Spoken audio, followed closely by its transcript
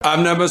I've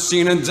never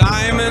seen a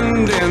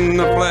diamond in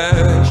the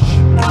flesh.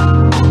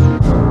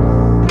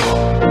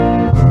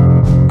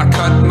 I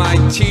cut my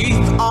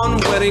teeth on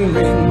wedding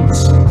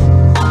rings.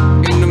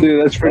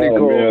 Dude, that's pretty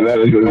cool. Man, that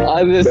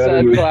is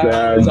a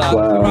sad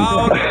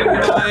clown.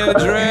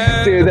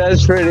 Dude,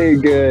 that's pretty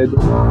good.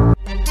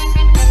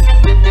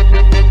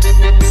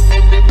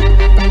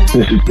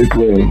 This is The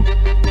Gloom,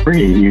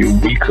 bringing you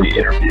weekly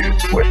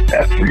interviews with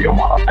F3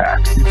 Omaha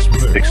packs,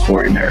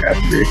 exploring their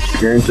F3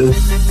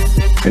 experiences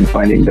and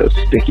finding those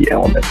sticky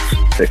elements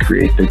that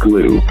create the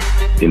glue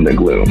in the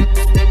gloom.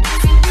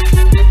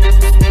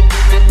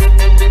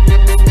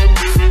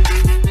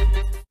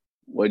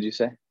 What'd you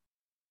say?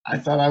 I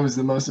thought I was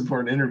the most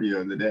important interview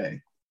of the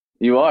day.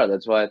 You are.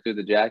 That's why I threw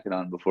the jacket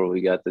on before we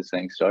got this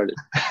thing started.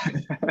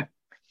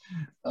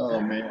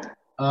 Oh man.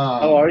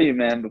 How are you,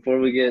 man?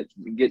 Before we get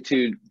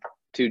too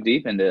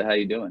deep into it, how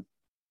you doing?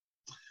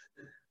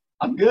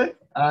 I'm good.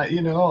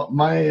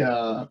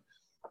 My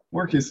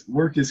work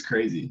is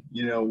crazy.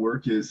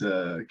 Work is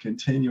a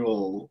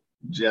continual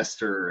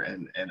jester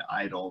and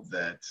idol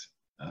that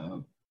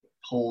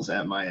pulls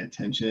at my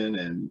attention,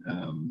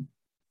 and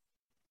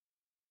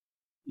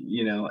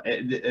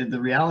the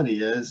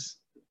reality is,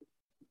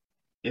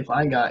 if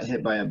I got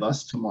hit by a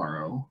bus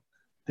tomorrow,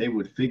 they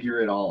would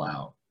figure it all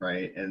out,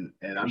 right? And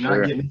I'm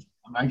not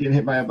getting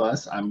hit by a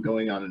bus. I'm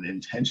going on an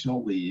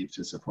intentional leave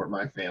to support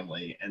my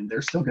family, and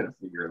they're still going to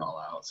figure it all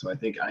out. So I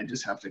think I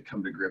just have to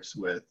come to grips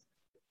with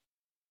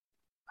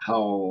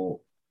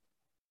how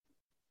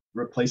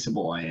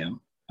replaceable I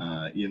am.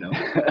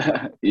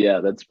 Yeah,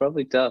 that's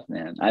probably tough,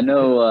 man. I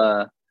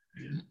know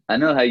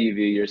how you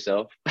view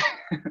yourself.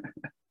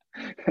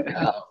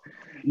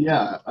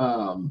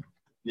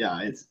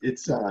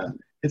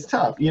 It's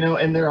tough,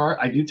 and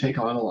I do take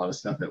on a lot of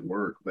stuff at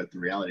work, but the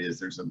reality is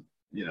there's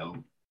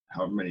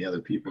however many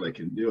other people that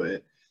can do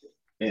it.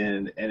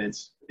 And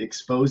it's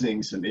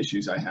exposing some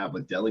issues I have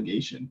with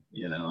delegation.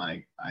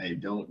 I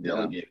don't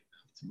delegate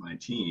to my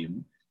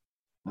team.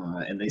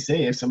 And they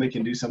say if somebody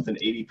can do something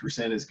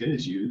 80% as good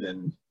as you,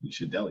 then you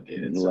should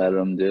delegate it. Let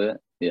them do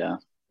it. Yeah.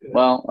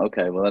 Well,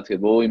 okay. Well, that's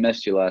good. Well, we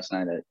missed you last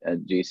night at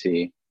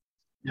GC.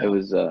 Yeah. It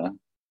was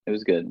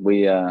good.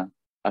 We I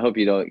hope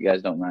you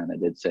guys don't mind. I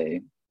did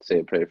say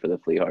a prayer for the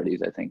Flea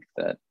Hardys. I think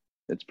that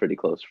it's pretty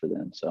close for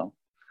them. So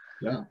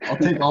yeah, I'll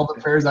take all the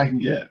prayers I can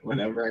get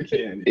whenever I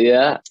can.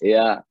 Yeah.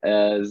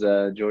 Is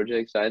Georgia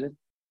excited?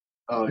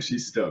 Oh,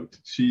 she's stoked.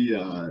 She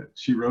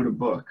wrote a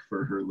book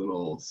for her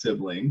little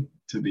sibling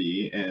to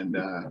be, and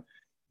the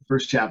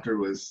first chapter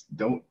was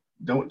don't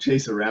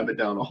chase a rabbit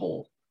down a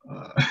hole.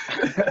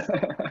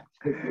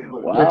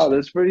 Wow,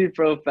 that's pretty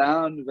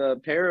profound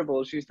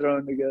parable she's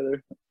throwing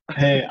together.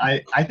 Hey,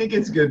 I think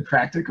it's good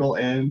practical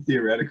and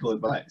theoretical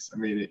advice. I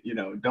mean,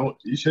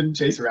 you shouldn't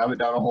chase a rabbit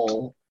down a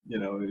hole,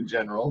 in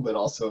general, but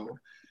also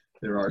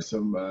there are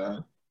some,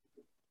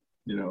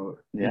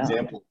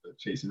 examples of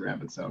chasing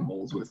rabbits down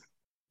holes with,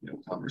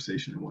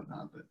 conversation and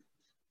whatnot. But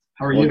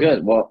how are you?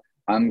 Good. Well,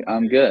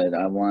 I'm good.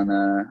 I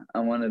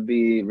wanna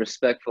be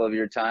respectful of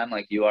your time,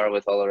 like you are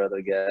with all our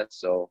other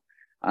guests. So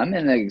I'm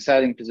in an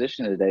exciting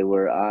position today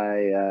where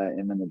I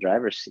am in the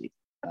driver's seat.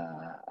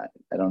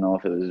 I don't know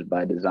if it was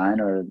by design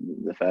or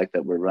the fact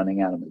that we're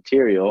running out of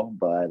material,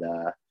 but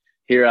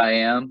here I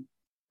am,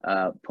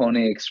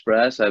 Pony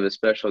Express. I have a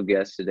special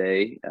guest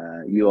today.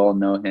 You all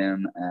know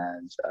him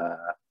as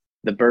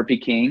the Burpee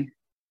King,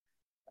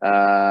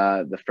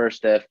 the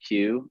first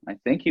FQ. I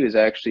think he was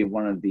actually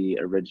one of the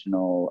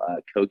original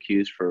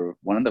co-Qs for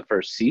one of the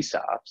first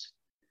CSOPs.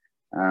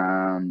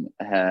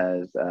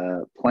 Has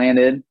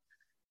planted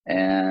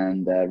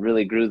and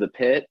really grew the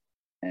pit,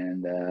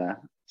 and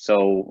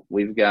so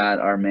we've got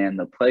our man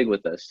the Plague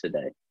with us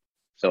today.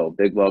 So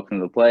big welcome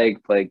to the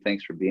Plague. Plague,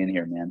 thanks for being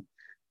here, man.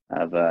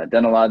 I've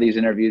done a lot of these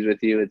interviews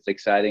with you. It's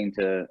exciting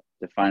to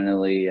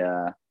finally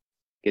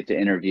get to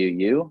interview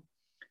you.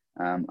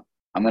 I'm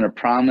going to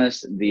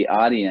promise the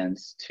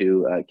audience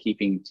to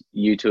keeping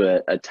you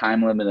to a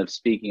time limit of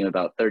speaking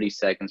about 30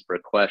 seconds per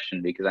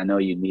question, because I know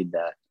you need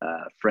that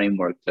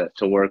framework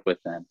to work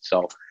with them.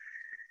 So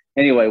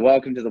anyway,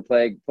 welcome to the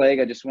Plague. Plague,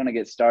 I just want to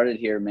get started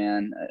here,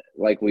 man,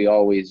 like we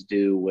always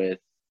do with,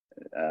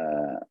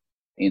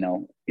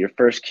 your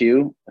first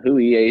Q. Who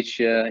EH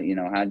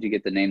you? How did you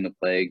get the name the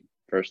Plague?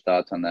 First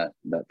thoughts on that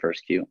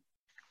first Q.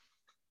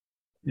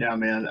 Yeah,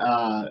 man.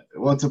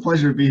 Well, it's a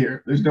pleasure to be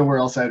here. There's nowhere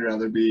else I'd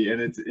rather be, and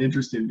it's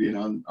interesting being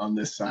on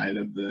this side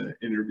of the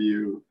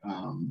interview.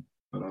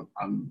 But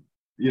I'm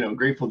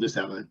grateful just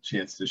to have a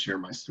chance to share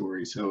my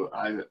story. So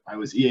I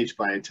was EH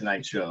by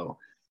Tonight Show.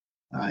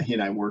 He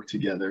and I worked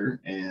together,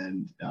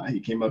 and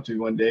he came up to me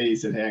one day. He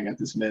said, "Hey, I got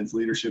this men's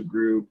leadership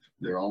group.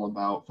 They're all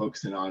about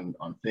focusing on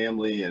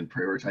family and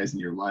prioritizing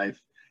your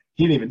life."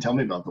 He didn't even tell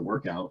me about the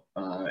workout,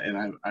 and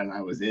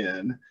I was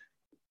in.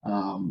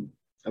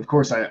 Of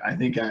course, I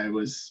think I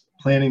was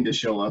planning to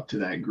show up to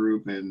that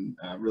group and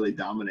really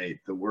dominate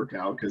the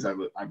workout, because I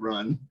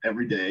run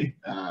every day.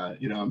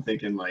 I'm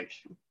thinking, like,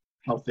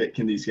 how fit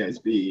can these guys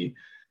be?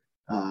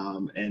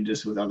 And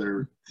just with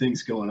other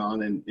things going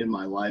on in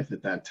my life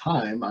at that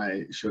time,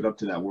 I showed up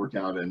to that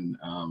workout and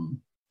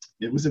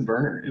it was a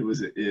burner.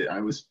 I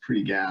was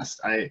pretty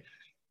gassed. I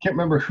can't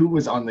remember who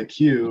was on the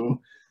queue,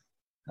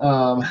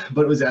 but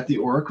it was at the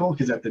Oracle,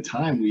 because at the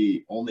time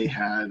we only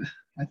had,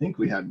 I think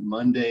we had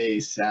Monday,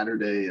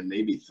 Saturday, and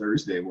maybe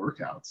Thursday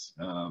workouts.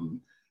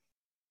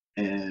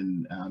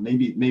 And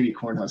maybe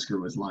Cornhusker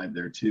was live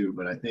there too,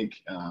 but I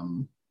think,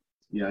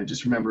 I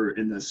just remember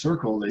in the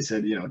circle, they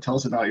said, tell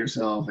us about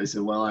yourself. I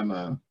said, well, I'm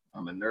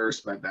a nurse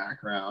by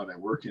background. I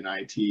work in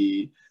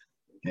IT.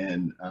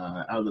 And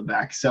out of the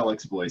back,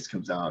 Selec's voice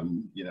comes out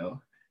and,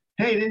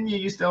 hey, didn't you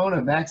used to own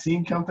a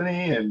vaccine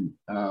company? And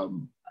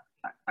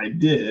I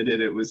did,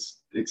 and it was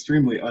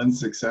extremely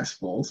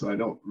unsuccessful. So I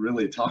don't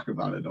really talk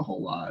about it a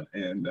whole lot.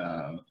 And,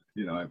 I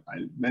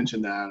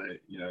mentioned that,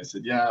 I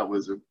said, yeah, it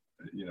was a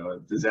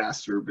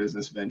disaster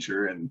business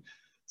venture. And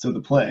so the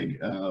plague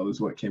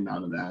was what came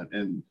out of that.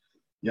 And,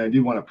 I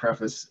do want to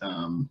preface,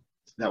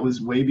 that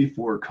was way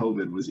before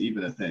COVID was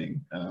even a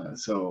thing.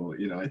 So,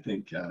 I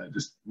think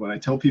just when I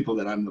tell people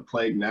that I'm the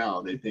plague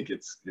now, they think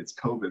it's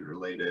COVID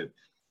related.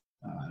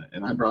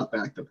 And I brought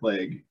back the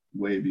plague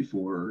way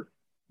before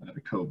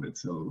COVID.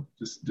 So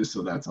just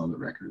so that's on the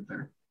record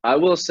there. I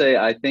will say,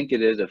 I think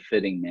it is a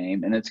fitting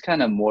name, and it's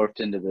kind of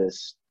morphed into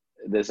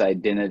this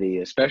identity,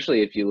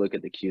 especially if you look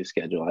at the queue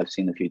schedule. I've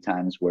seen a few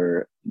times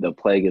where the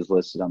plague is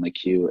listed on the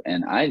queue,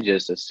 and I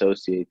just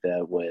associate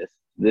that with,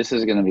 this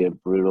is going to be a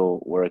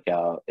brutal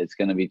workout. It's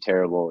going to be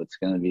terrible. It's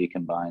going to be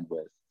combined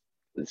with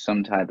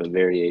some type of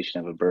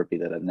variation of a burpee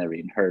that I've never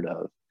even heard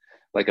of,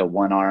 like a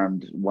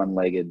one-armed,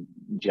 one-legged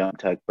jump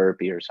tuck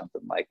burpee or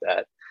something like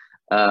that.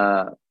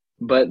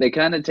 But they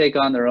kind of take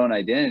on their own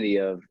identity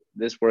of,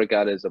 this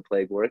workout is a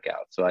plague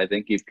workout. So I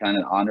think you've kind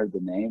of honored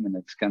the name, and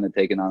it's kind of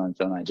taken on its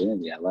own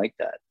identity. I like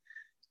that.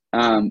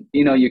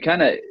 You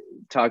kind of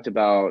talked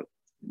about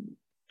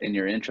in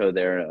your intro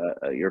there,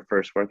 your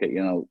first workout,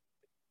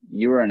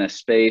 you were in a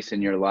space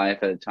in your life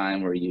at a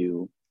time where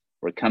you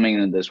were coming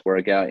into this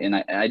workout. And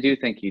I do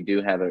think you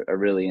do have a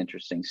really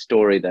interesting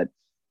story that,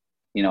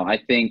 I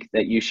think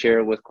that you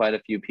share with quite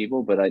a few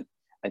people, but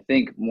I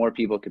think more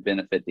people could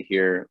benefit to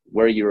hear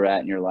where you were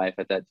at in your life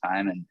at that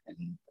time, and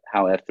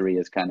how F3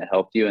 has kind of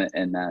helped you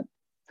in that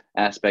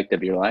aspect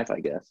of your life, I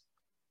guess.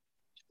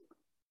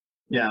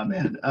 Yeah,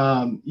 man.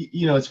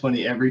 It's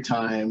funny, every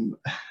time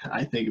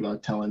I think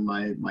about telling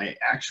my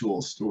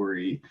actual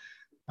story,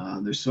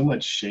 there's so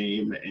much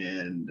shame,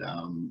 and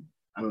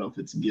I don't know if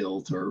it's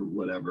guilt or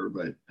whatever,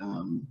 but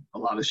a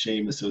lot of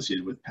shame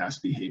associated with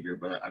past behavior.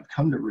 But I've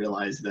come to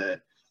realize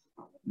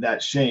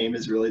that shame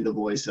is really the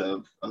voice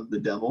of the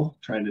devil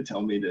trying to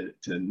tell me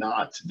to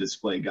not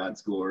display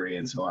God's glory.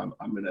 And so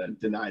I'm going to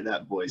deny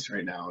that voice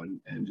right now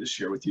and just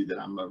share with you that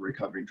I'm a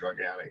recovering drug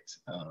addict.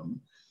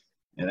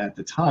 And at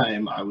the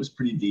time, I was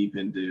pretty deep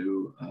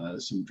into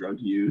some drug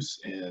use,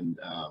 and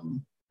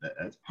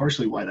that's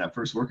partially why that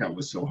first workout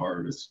was so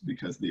hard, is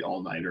because the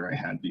all-nighter I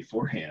had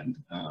beforehand.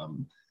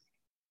 And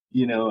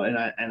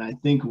I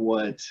think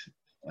what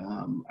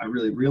I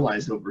really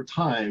realized over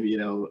time,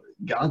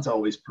 God's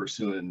always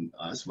pursuing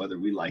us, whether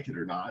we like it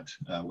or not,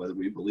 whether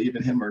we believe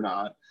in him or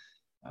not.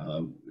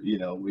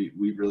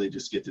 We really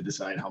just get to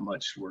decide how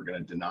much we're going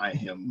to deny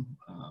him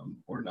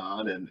or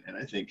not. And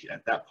I think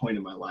at that point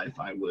in my life,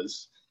 I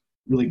was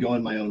really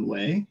going my own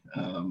way,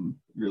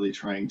 really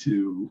trying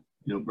to,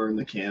 burn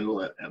the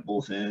candle at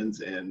both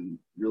ends, and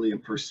really in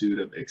pursuit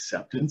of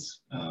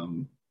acceptance.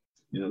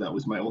 That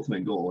was my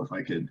ultimate goal. If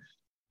I could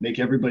make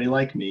everybody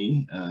like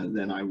me,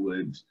 then I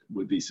would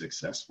be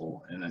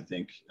successful. And I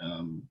think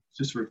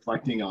just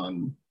reflecting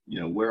on,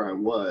 where I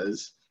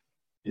was,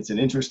 it's an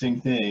interesting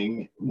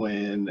thing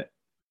when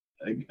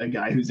a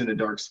guy who's in a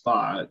dark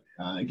spot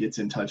gets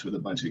in touch with a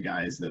bunch of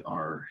guys that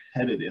are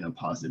headed in a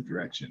positive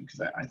direction.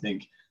 Because I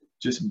think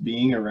just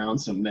being around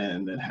some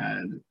men that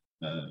had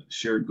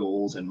shared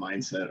goals and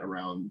mindset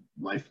around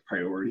life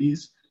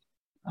priorities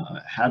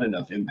had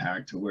enough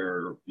impact to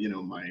where,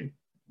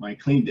 my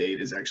clean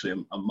date is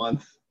actually a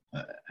month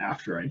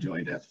after I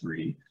joined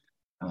F3.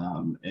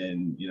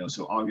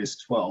 So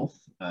August 12th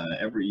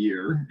every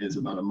year is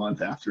about a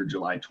month after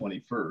July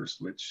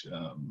 21st, which,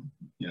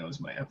 is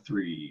my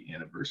F3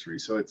 anniversary.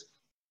 So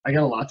I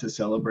got a lot to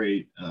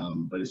celebrate,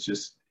 but it's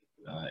just,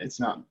 it's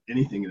not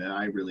anything that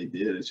I really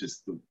did. It's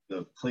just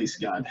the place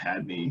God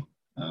had me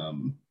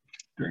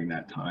during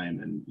that time.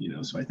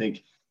 And, so I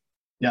think,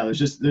 yeah,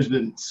 there's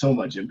been so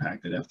much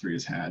impact that F3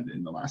 has had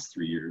in the last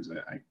 3 years.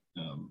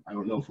 I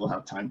don't know if we'll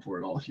have time for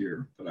it all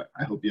here, but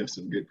I hope you have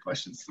some good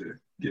questions to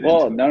get into.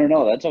 Well,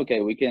 no, that's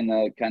okay. We can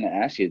kind of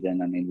ask you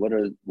then. I mean, what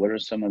are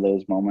some of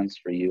those moments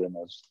for you in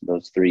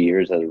those 3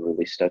 years that have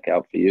really stuck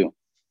out for you?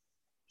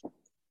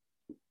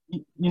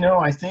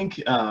 I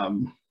think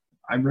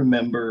I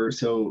remember,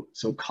 so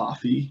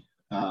coffee,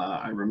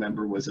 I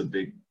remember was a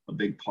big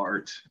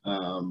part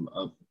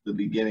of the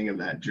beginning of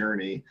that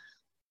journey.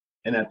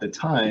 And at the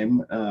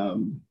time,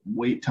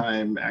 Wait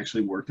Time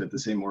actually worked at the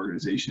same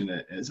organization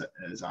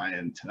as I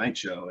and Tonight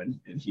Show, and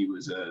he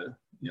was a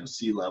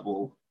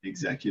C-level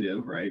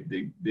executive, right,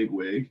 big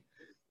wig,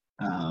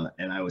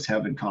 and I was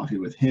having coffee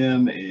with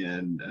him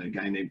and a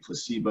guy named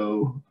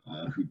Placebo,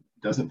 who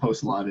doesn't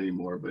post a lot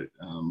anymore, but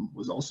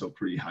was also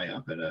pretty high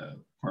up at a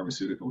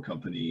pharmaceutical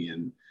company.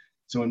 And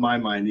so in my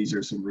mind, these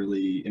are some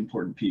really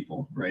important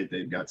people, right?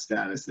 They've got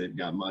status, they've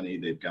got money,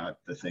 they've got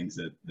the things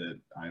that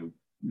I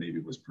maybe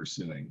was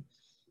pursuing.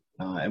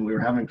 And we were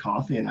having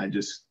coffee, and I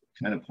just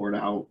kind of poured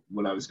out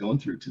what I was going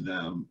through to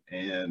them.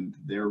 And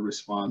their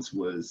response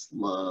was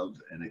love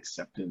and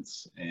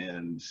acceptance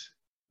and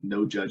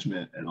no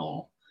judgment at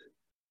all.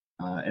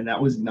 And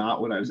that was not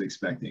what I was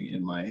expecting.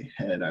 In my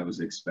head, I was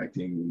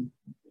expecting,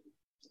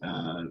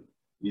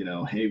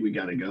 hey, we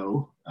got to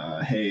go.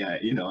 Hey, I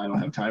don't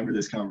have time for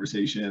this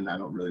conversation. I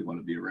don't really want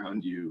to be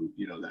around you.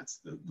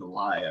 That's the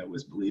lie I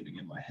was believing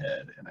in my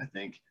head. And I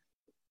think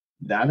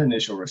that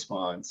initial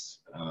response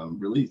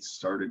really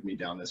started me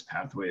down this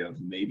pathway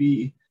of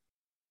maybe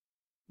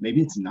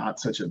it's not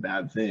such a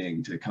bad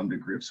thing to come to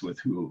grips with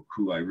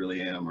who I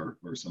really am,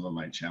 or some of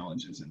my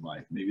challenges in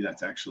life. Maybe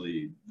that's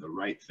actually the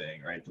right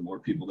thing, right? The more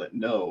people that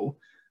know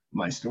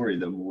my story,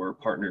 the more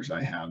partners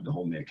I have to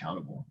hold me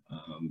accountable,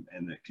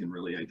 and that can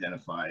really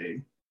identify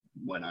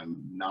when I'm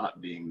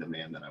not being the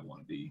man that I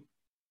want to be.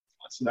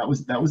 So that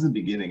was the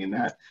beginning, and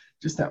that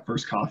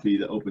first coffee,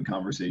 the open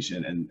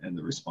conversation, and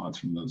the response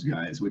from those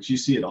guys, which you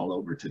see it all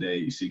over today.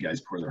 You see guys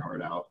pour their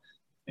heart out,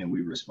 and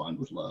we respond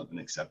with love and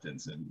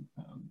acceptance, and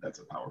that's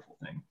a powerful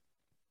thing.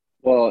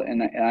 Well,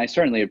 and I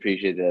certainly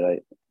appreciate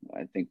that.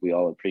 I think we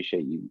all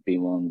appreciate you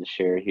being willing to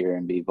share here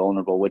and be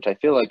vulnerable, which I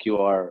feel like you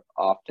are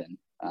often,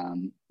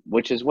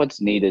 which is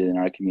what's needed in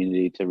our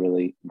community to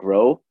really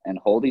grow and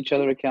hold each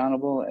other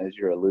accountable, as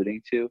you're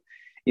alluding to.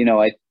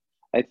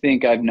 I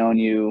think I've known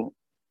you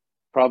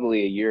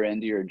probably a year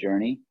into your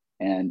journey,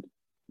 and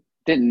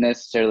didn't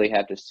necessarily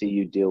have to see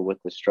you deal with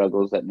the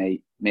struggles that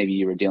maybe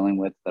you were dealing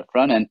with the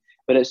front end.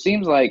 But it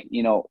seems like,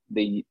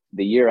 the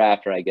year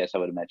after, I guess I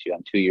would have met you,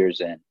 I'm 2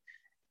 years in,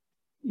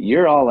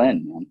 you're all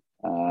in, man.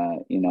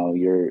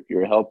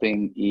 You're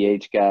helping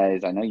EH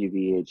guys. I know you've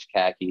EH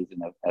khakis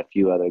and a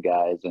few other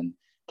guys, and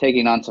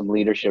taking on some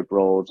leadership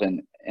roles,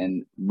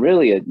 and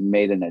really it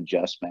made an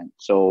adjustment.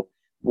 So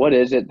what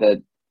is it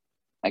that,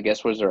 I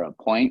guess, was there a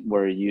point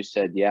where you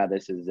said, yeah,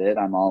 this is it,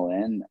 I'm all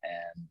in,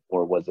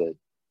 or was it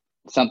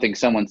something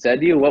someone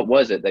said to you? What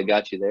was it that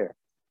got you there?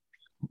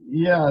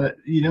 Yeah,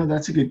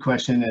 that's a good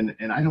question.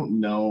 And I don't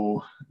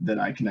know that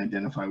I can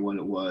identify what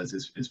it was.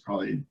 It's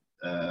probably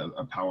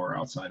a power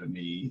outside of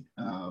me.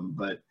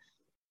 But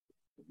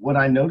what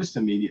I noticed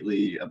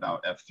immediately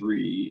about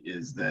F3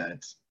 is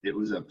that it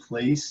was a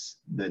place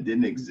that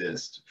didn't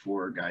exist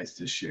for guys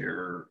to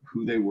share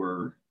who they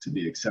were, to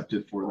be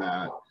accepted for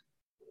that,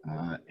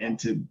 and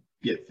to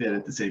get fit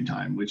at the same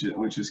time, which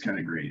is kind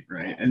of great,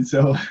 right? And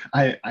so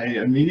I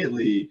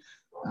immediately,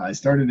 I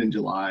started in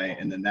July,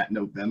 and then that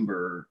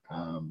November,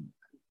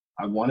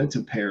 I wanted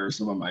to pair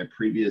some of my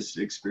previous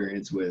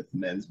experience with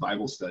men's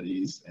Bible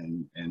studies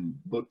and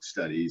book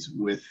studies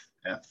with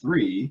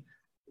F3.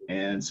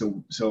 And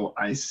so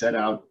I set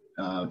out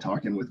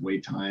talking with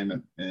Wait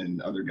Time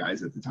and other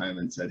guys at the time,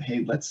 and said,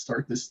 hey, let's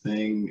start this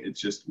thing.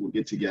 It's just, we'll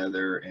get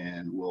together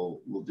and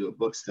we'll do a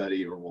book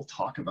study, or we'll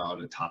talk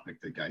about a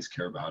topic that guys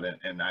care about. It.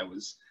 And I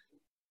was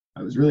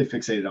really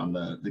fixated on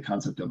the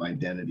concept of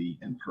identity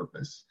and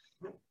purpose.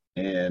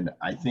 And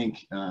I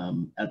think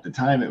at the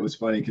time it was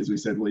funny, because we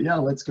said, well, yeah,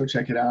 let's go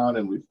check it out.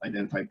 And we've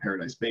identified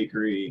Paradise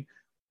Bakery.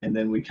 And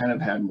then we kind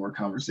of had more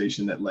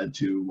conversation that led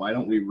to, why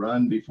don't we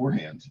run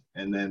beforehand?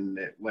 And then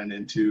it went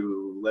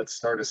into, let's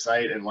start a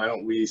site, and why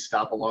don't we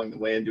stop along the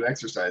way and do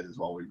exercises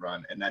while we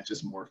run? And that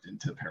just morphed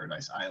into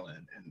Paradise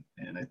Island.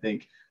 And I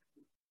think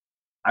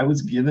I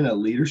was given a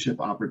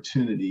leadership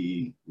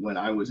opportunity when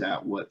I was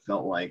at what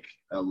felt like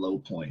a low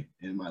point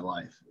in my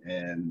life.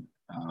 And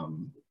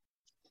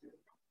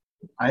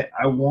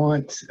I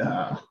want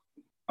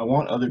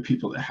other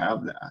people to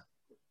have that.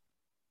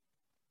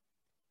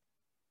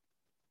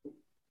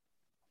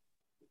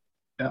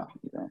 Yeah.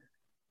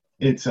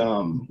 It's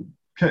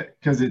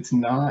because it's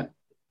not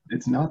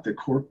the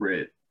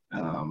corporate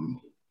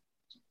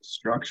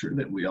structure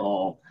that we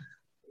all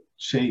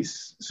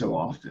chase so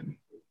often.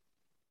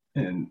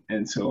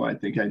 And so I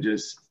think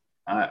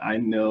I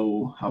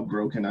know how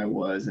broken I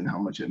was and how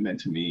much it meant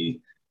to me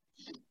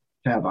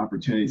to have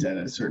opportunities at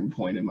a certain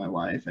point in my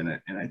life. And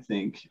I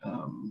think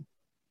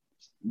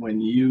when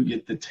you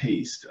get the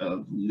taste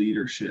of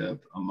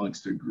leadership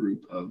amongst a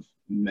group of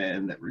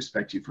men that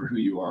respect you for who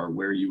you are,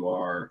 where you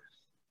are,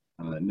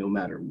 no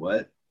matter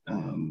what,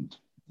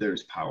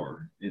 there's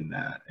power in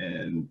that.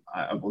 And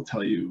I will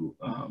tell you,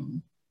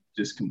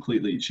 just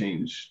completely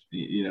changed,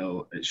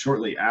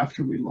 shortly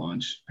after we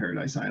launched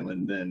Paradise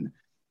Island, then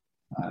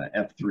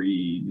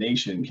F3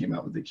 Nation came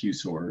out with the Q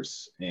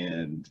source,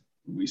 and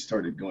we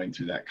started going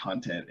through that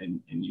content,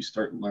 and you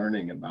start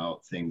learning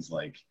about things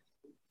like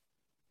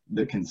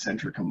the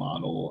concentric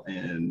model,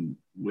 and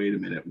wait a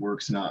minute,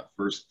 work's not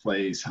first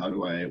place.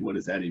 What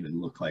does that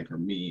even look like or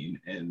mean?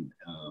 And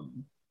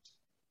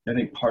I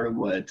think part of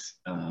what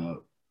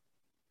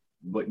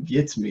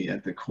gets me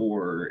at the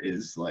core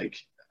is, like,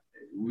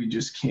 we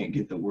just can't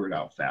get the word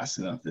out fast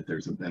enough that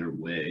there's a better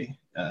way.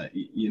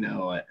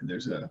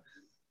 There's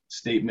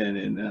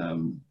statement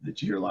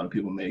that you hear a lot of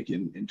people make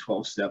in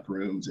 12-step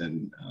rooms.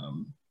 And,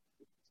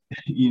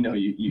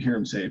 you hear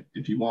them say,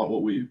 if you want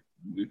what we've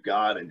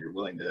got and you're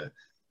willing to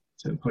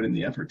put in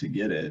the effort to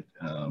get it,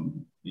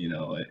 and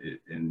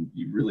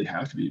you really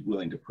have to be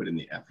willing to put in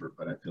the effort.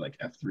 But I feel like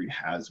F3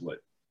 has what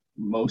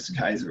most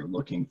guys are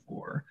looking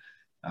for.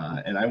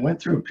 And I went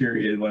through a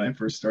period when I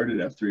first started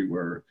F3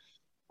 where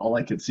all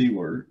I could see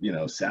were,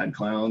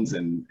 SadClowns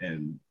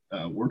and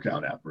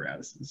workout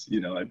apparatuses.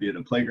 I'd be at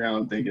a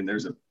playground thinking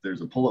there's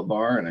a pull-up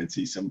bar, and I'd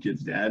see some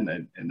kid's dad,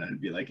 and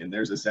I'd be like, and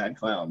there's a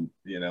SadClown,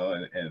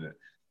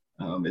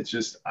 and it's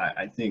just,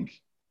 I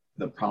think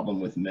the problem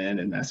with men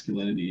and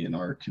masculinity in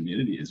our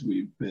community is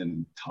we've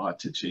been taught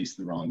to chase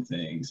the wrong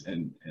things,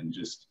 and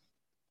just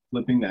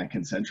flipping that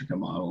concentrica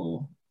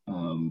model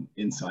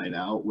inside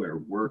out, where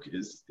work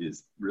is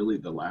really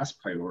the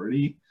last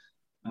priority,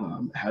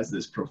 has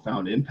this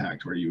profound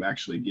impact where you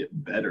actually get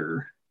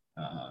better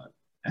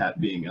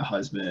at being a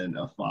husband,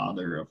 a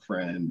father, a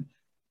friend,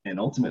 and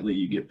ultimately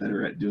you get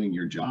better at doing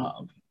your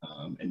job.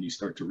 And you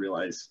start to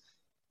realize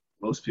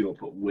most people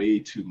put way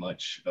too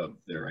much of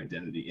their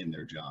identity in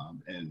their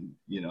job. And,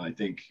 I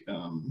think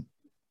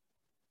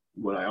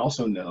what I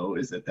also know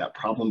is that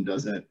problem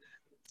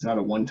it's not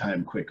a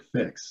one-time quick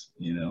fix.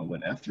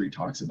 When F3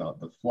 talks about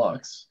the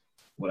flux,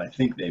 what I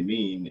think they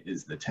mean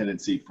is the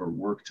tendency for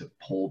work to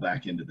pull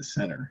back into the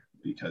center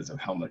because of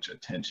how much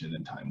attention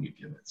and time we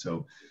give it.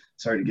 So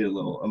sorry to get a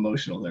little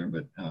emotional there,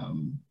 but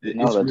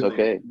it's really,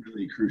 okay.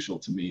 Really crucial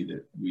to me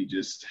that we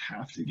just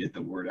have to get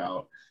the word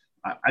out.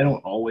 I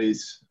don't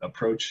always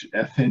approach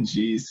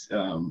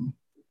FNGs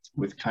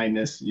with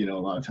kindness. A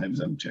lot of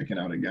times I'm checking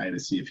out a guy to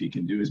see if he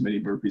can do as many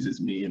burpees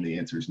as me, and the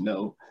answer is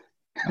no.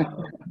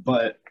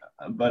 But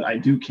I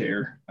do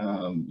care.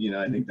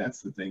 I think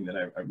that's the thing that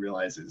I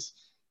realize is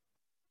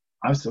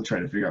I'm still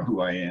trying to figure out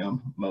who I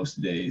am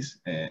most days,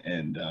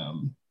 and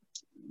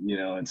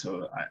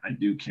so I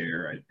do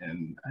care,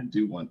 and I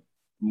do want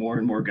more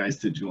and more guys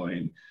to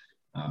join.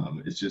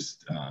 It's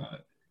just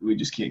we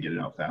just can't get it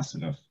out fast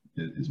enough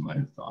is my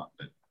thought.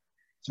 But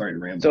sorry to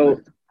ramble.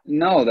 So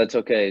no, that's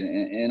okay,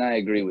 and I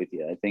agree with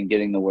you. I think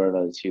getting the word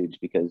out is huge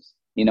because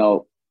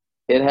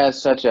it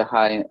has such a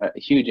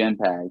huge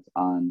impact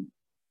on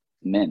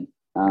men.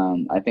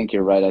 I think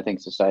you're right. I think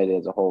society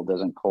as a whole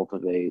doesn't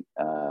cultivate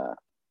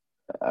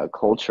a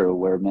culture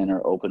where men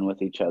are open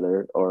with each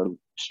other or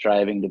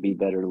striving to be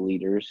better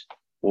leaders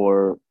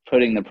or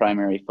putting the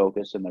primary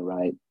focus in the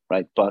right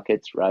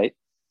buckets, right?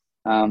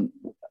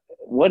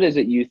 What is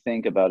it you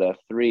think about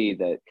F3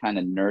 that kind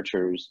of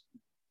nurtures,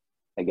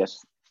 I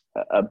guess,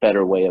 a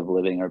better way of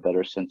living or a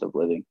better sense of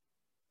living?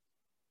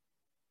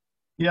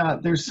 Yeah,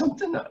 there's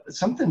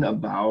something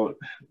about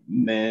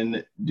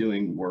men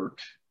doing work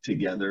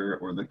together,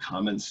 or the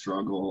common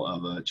struggle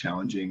of a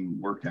challenging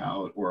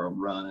workout or a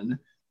run,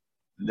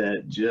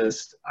 that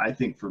just, I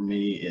think for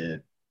me,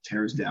 it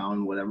tears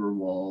down whatever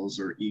walls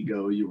or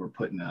ego you were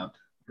putting up,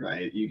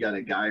 right? You got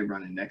a guy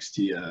running next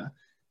to you,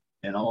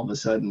 and all of a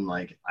sudden,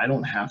 like, I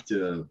don't have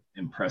to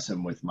impress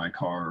him with my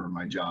car or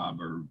my job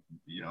or,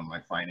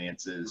 my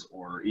finances,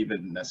 or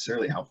even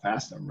necessarily how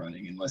fast I'm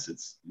running, unless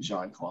it's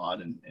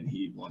Jean-Claude and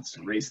he wants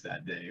to race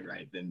that day,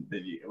 right? Then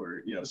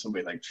or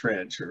somebody like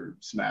Trench or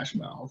Smash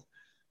Mouth,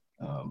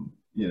 and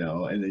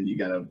then you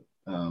got to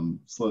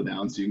slow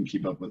down so you can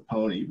keep up with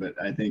Pony. But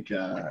I think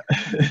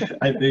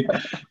I think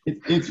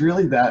it's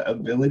really that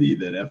ability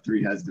that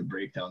F3 has to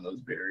break down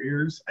those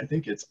barriers. I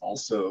think it's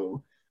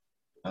also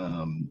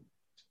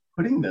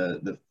putting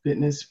the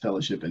fitness,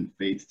 fellowship, and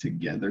faith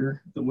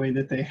together the way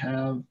that they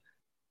have.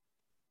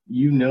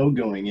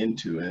 Going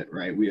into it,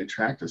 right? We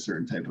attract a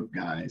certain type of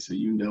guy, so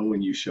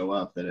when you show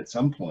up that at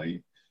some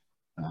point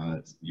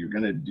you're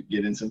going to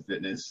get in some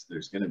fitness,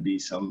 there's going to be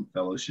some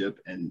fellowship,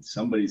 and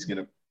somebody's going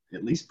to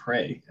at least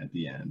pray at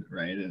the end,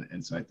 right?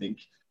 And so I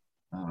think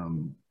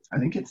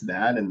it's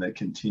that, and the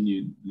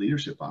continued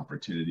leadership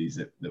opportunities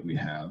that we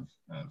have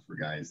for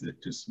guys,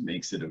 that just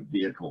makes it a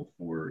vehicle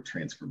for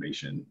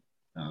transformation.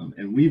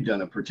 And we've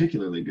done a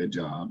particularly good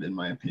job, in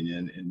my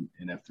opinion,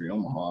 in F3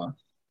 Omaha,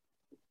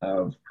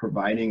 of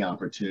providing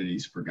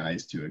opportunities for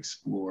guys to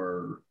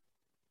explore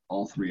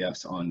all three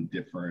Fs on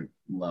different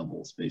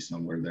levels based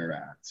on where they're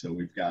at. So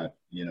we've got,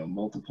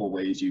 multiple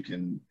ways you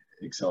can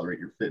accelerate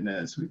your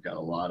fitness. We've got a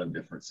lot of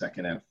different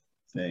second F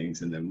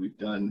things. And then we've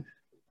done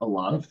a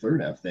lot of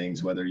third F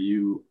things, whether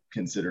you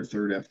consider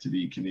third F to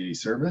be community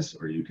service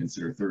or you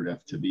consider third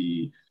F to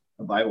be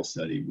a Bible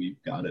study. We've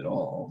got it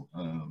all.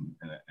 And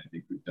I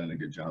think we've done a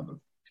good job of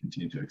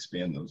continuing to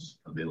expand those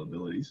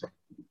availabilities.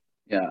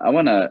 Yeah, I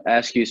want to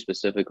ask you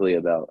specifically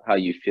about how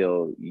you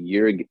feel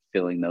you're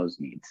filling those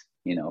needs,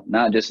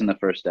 not just in the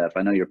first F.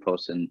 I know you're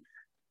posting,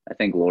 I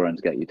think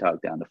Lauren's got you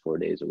talked down to 4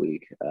 days a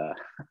week,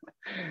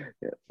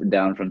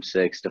 down from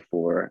 6 to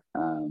 4.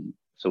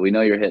 So we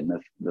know you're hitting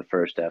the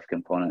first F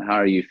component. How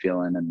are you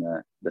feeling in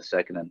the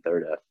second and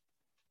third F?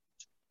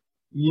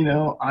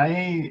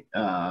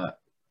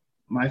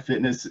 My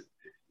fitness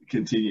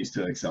continues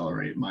to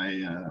accelerate. My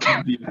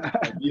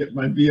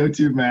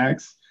VO2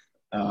 max,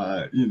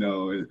 you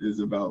know, is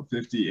about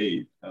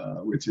 58,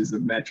 which is a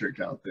metric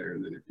out there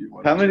that if you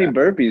want How to many track.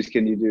 burpees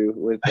can you do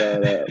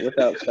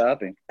without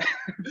stopping?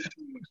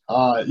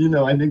 You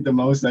know, I think the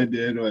most I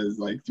did was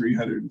like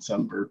 300 and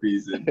some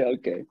burpees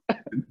Okay.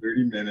 in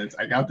 30 minutes.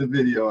 I got the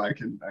video. I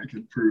can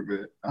prove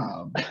it.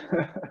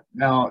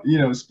 Now, you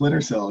know,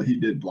 Splinter Cell, he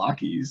did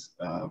blockies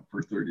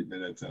for 30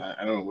 minutes, and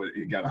I don't know what,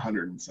 he got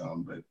 100 and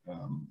some, but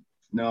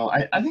no,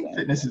 I think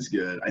fitness is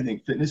good. I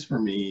think fitness for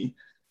me,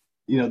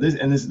 you know, this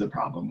is the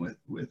problem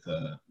with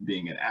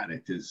being an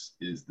addict is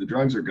the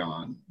drugs are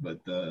gone,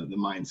 but the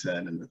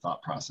mindset and the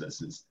thought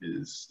process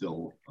is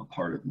still a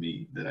part of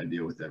me that I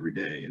deal with every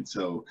day. And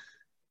so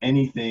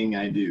anything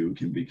I do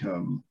can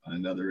become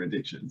another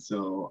addiction.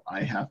 So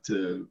I have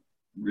to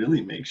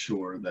really make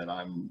sure that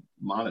I'm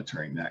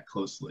monitoring that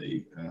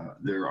closely.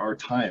 There are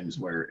times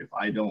where if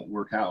I don't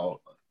work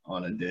out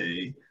on a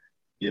day,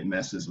 it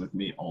messes with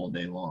me all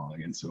day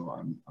long. And so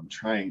I'm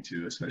trying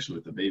to, especially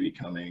with the baby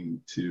coming,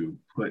 to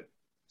put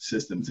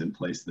systems in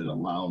place that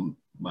allow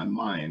my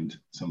mind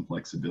some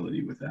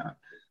flexibility with that.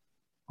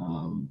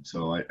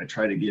 So I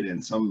try to get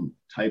in some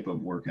type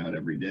of workout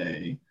every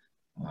day.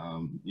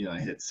 You know, I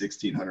hit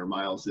 1,600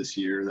 miles this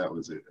year. That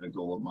was a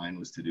goal of mine,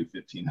 was to do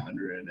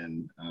 1,500.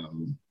 And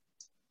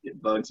it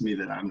bugs me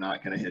that I'm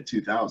not going to hit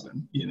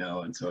 2,000, you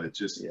know? And so it's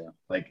just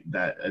like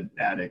that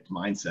addict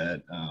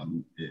mindset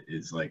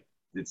is like,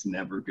 it's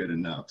never good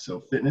enough. So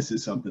fitness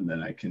is something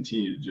that I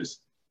continue to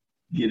just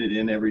get it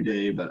in every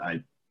day, but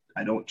I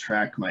don't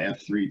track my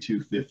F3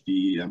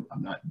 250. I'm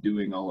not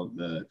doing all of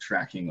the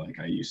tracking like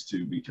I used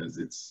to, because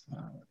it's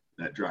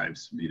that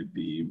drives me to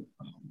be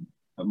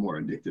a more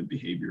addictive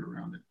behavior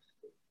around it.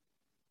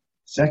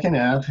 Second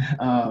F,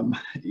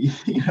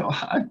 you know,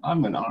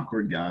 I'm an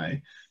awkward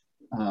guy.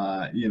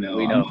 You know,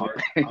 we know.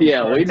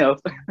 we know.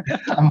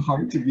 I'm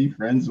hard to be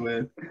friends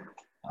with.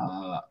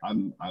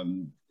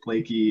 I'm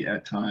flaky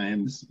at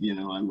times. You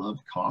know, I love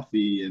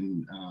coffee,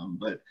 and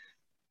but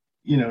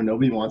you know,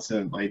 nobody wants to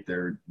invite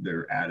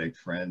their addict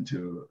friend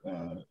to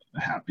a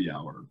happy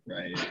hour,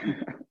 right?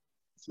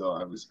 So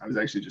I was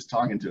actually just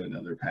talking to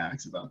another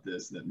PAX about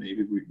this, that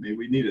maybe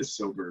we need a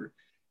sober,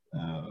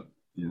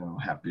 you know,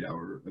 happy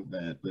hour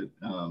event. But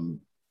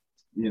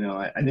you know,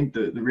 I think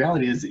the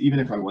reality is that even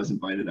if I was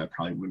invited, I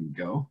probably wouldn't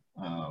go.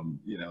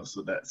 You know,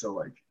 so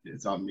like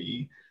it's on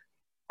me.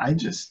 I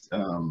just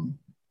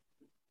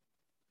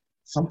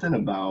something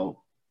about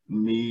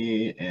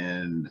me,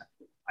 and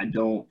I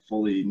don't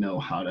fully know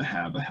how to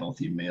have a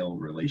healthy male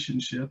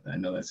relationship. I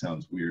know that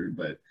sounds weird,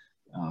 but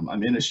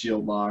I'm in a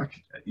shield lock.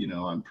 You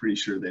know, I'm pretty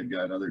sure they've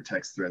got other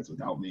text threads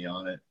without me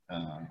on it.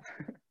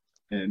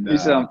 And you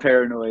sound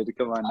paranoid.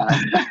 Come on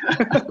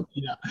now.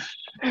 Yeah.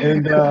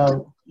 And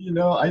you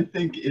know, I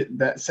think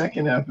that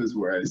second F is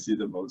where I see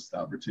the most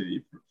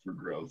opportunity for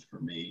growth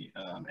for me.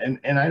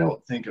 And I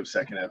don't think of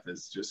second F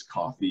as just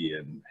coffee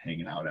and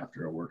hanging out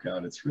after a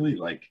workout. It's really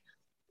like,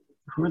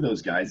 who are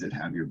those guys that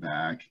have your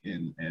back?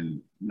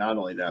 And not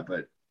only that,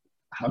 but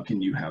how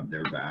can you have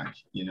their back?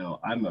 You know,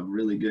 I'm a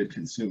really good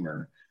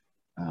consumer,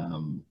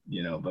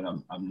 you know, but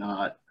I'm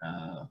not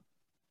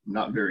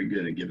very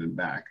good at giving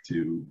back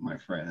to my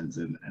friends,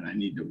 and I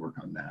need to work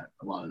on that.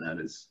 A lot of that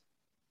is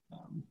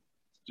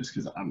just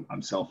because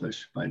I'm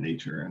selfish by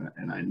nature,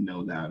 and I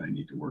know that I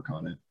need to work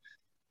on it.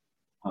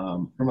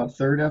 From a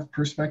ThirdF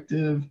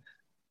perspective,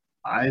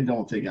 I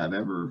don't think I've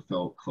ever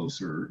felt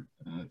closer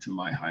to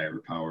my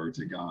higher power,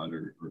 to God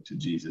or to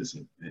Jesus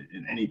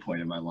at any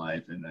point in my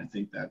life. And I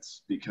think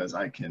that's because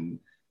I can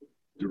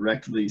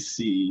directly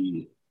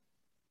see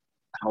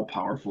how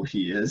powerful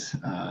he is.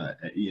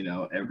 You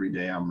know, every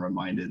day I'm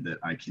reminded that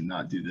I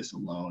cannot do this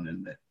alone,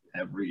 and that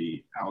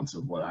every ounce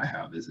of what I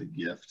have is a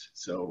gift.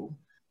 So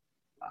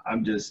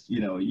I'm just, you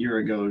know, a year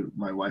ago,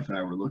 my wife and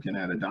I were looking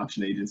at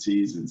adoption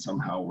agencies, and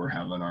somehow we're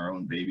having our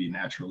own baby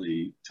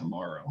naturally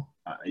tomorrow.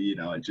 You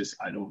know,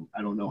 I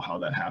don't know how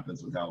that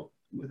happens without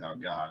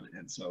God.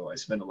 And so I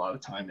spend a lot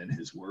of time in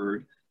his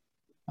word.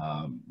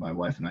 My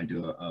wife and I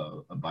do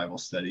a Bible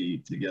study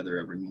together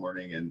every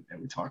morning, and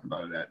we talk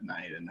about it at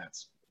night. And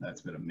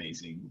that's been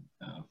amazing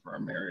for our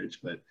marriage.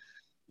 But,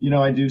 you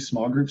know, I do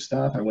small group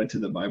stuff. I went to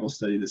the Bible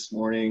study this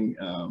morning.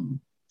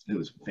 It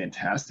was a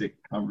fantastic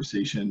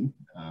conversation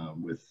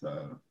with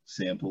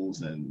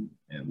Samples and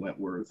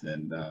Wentworth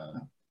and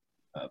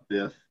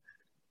Biff.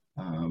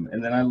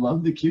 And then I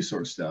love the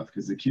Q-Source stuff,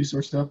 because the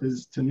Q-Source stuff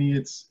is, to me,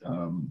 it's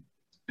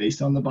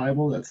based on the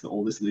Bible. That's the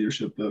oldest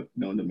leadership book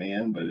known to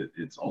man, but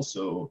it's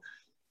also,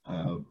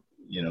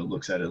 you know,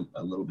 looks at a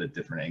little bit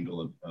different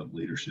angle of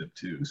leadership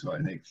too. So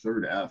I think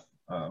ThirdF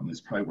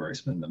is probably where I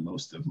spend the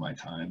most of my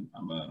time.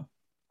 I'm a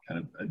kind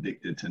of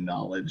addicted to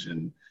knowledge,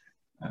 and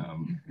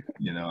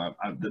you know,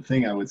 the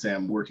thing I would say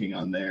I'm working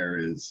on there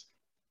is,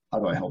 how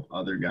do I help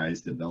other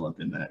guys develop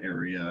in that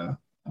area?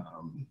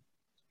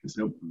 Because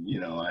you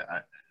know,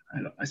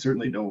 I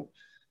certainly don't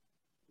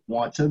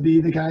want to be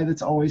the guy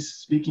that's always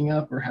speaking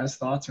up or has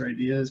thoughts or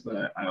ideas,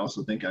 but I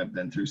also think I've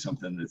been through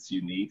something that's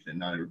unique that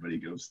not everybody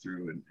goes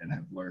through, and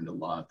have learned a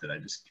lot that I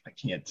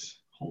can't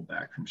hold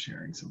back from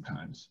sharing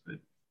sometimes. But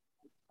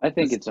I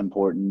think it's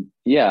important.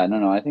 Yeah,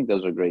 no, I think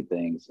those are great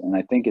things. And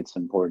I think it's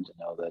important to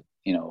know that,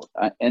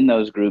 in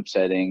those group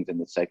settings and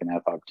the second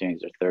half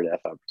opportunities or third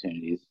F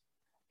opportunities,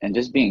 and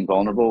just being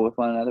vulnerable with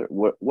one another,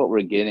 what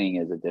we're getting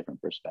is a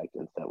different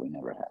perspective that we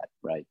never had,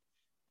 right?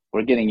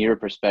 We're getting your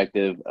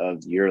perspective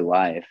of your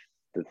life,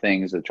 the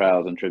things, the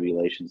trials and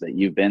tribulations that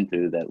you've been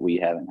through that we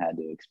haven't had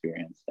to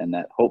experience, and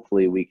that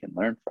hopefully we can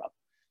learn from.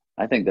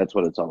 I think that's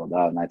what it's all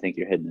about. And I think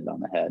you're hitting it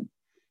on the head.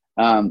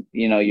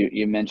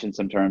 You mentioned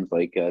some terms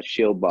like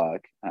shield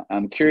lock.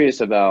 I'm curious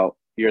about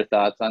your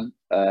thoughts on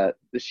the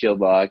shield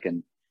lock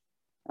and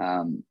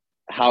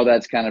how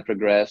that's kind of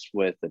progressed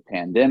with the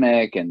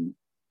pandemic and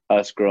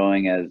us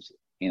growing as,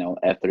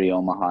 F3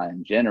 Omaha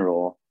in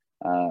general.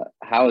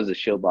 How is the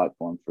shield lock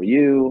formed for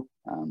you?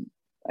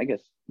 I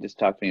guess just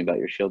talk to me about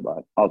your shield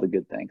lock, all the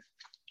good things.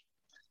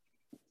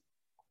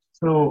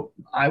 So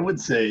I would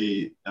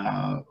say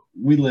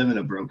we live in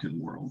a broken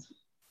world.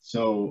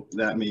 So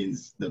that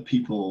means the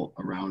people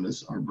around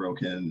us are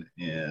broken,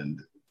 and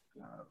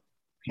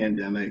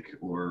pandemic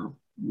or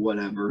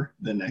whatever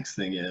the next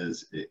thing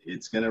is,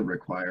 it's going to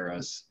require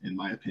us, in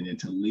my opinion,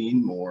 to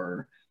lean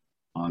more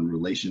on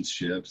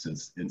relationships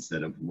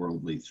instead of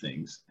worldly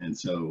things. And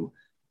so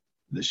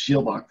the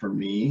shield lock for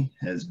me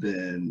has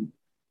been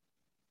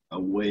a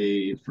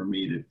way for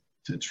me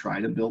to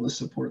try to build a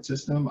support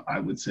system. I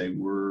would say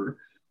we're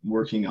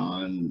working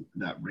on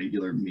that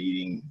regular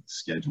meeting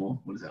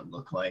schedule. What does that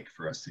look like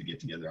for us to get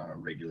together on a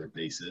regular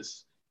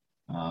basis?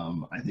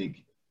 I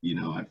think,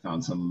 I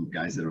found some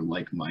guys that are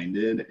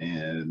like-minded,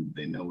 and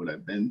they know what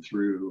I've been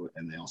through,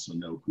 and they also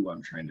know who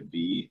I'm trying to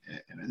be.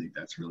 And I think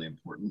that's really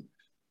important.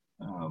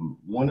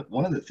 One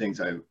of the things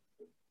I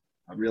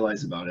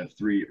realized about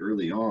F3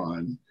 early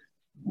on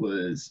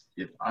was,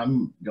 if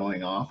I'm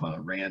going off on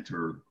a rant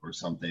or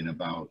something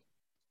about,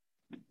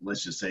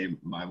 let's just say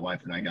my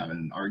wife and I got in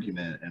an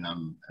argument, and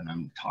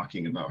I'm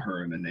talking about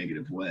her in a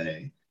negative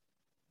way,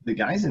 the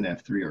guys in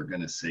F3 are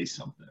going to say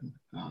something.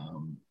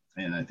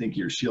 And I think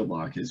your shield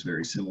lock is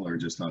very similar,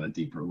 just on a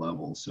deeper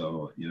level.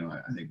 So,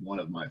 I think one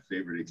of my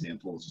favorite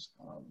examples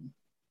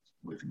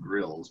with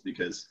grills,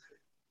 because,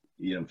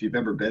 if you've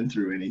ever been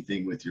through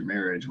anything with your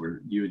marriage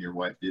where you and your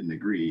wife didn't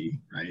agree,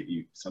 right,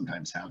 you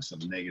sometimes have some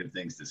negative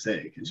things to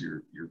say because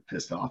you're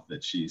pissed off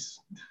that she's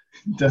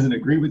doesn't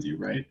agree with you,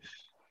 right?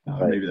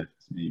 Right. Maybe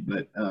that's me,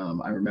 but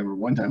I remember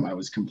one time I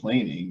was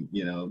complaining,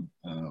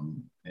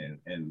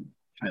 and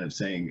kind of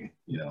saying,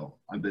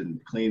 I've been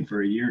clean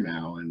for a year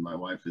now, and my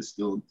wife is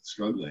still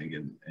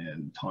struggling,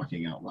 and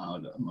talking out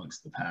loud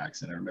amongst the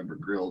packs. And I remember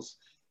Grills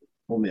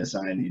pulled me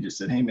aside, and he just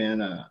said, "Hey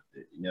man, I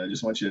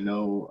just want you to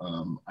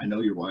know, I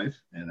know your wife,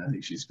 and I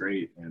think she's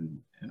great,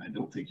 and I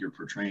don't think you're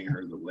portraying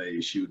her the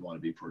way she would want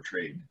to be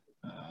portrayed."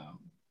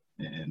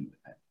 And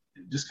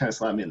it just kind of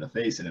slapped me in the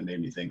face, and it made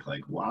me think,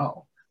 like,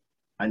 wow,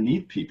 I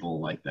need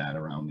people like that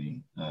around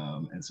me.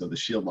 And so the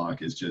shield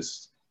lock is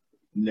just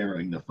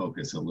narrowing the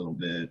focus a little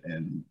bit,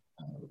 and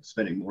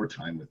spending more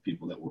time with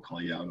people that will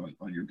call you out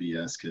on your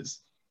BS.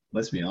 Because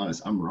let's be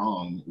honest, I'm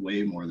wrong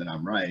way more than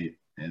I'm right.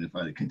 And if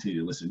I continue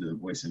to listen to the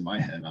voice in my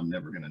head, I'm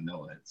never going to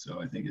know it. So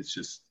I think it's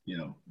just,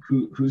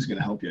 who's going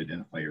to help you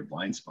identify your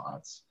blind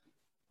spots.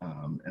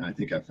 And I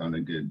think I found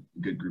a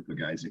good group of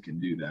guys that can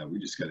do that. We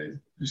just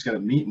gotta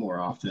meet more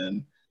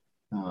often.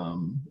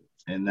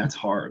 And that's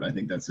hard. I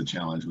think that's the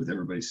challenge with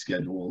everybody's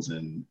schedules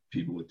and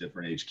people with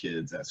different age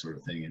kids, that sort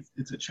of thing.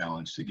 It's a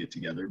challenge to get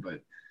together,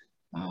 but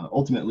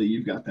ultimately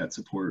you've got that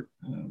support,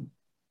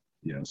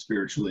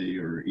 spiritually,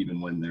 or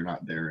even when they're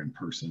not there in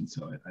person.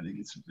 So I think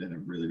it's been a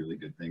really, really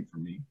good thing for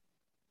me.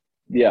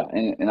 Yeah.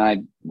 And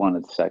I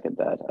wanted to second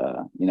that.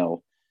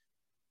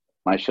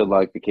 My shield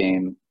lock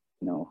became,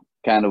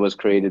 kind of was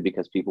created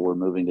because people were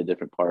moving to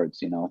different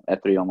parts.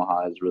 F3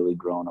 Omaha has really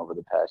grown over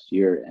the past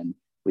year, and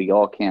we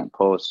all can't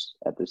post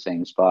at the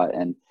same spot.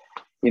 And,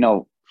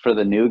 for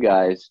the new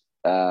guys,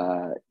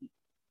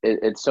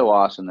 it's so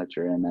awesome that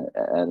you're in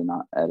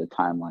at a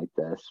time like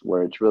this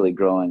where it's really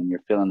growing and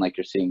you're feeling like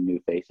you're seeing new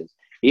faces.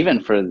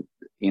 Even for,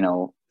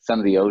 some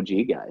of the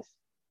OG guys,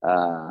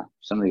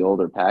 some of the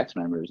older PAX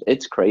members,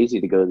 it's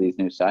crazy to go to these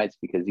new sites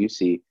because you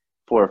see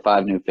 4 or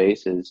 5 new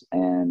faces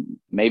and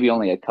maybe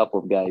only a couple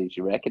of guys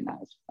you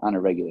recognize on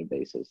a regular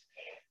basis.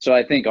 So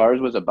I think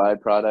ours was a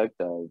byproduct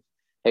of,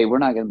 hey, we're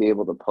not going to be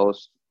able to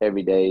post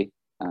every day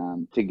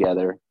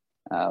together.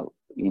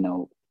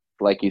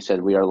 Like you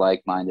said, we are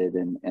like-minded,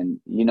 and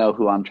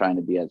who I'm trying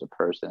to be as a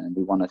person, and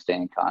we want to stay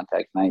in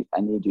contact. And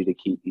I need you to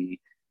keep me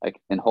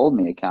and hold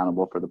me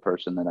accountable for the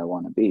person that I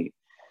want to be.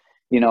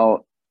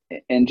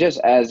 And just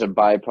as a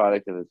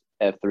byproduct of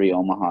F3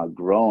 Omaha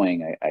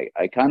growing,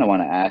 I kind of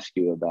want to ask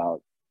you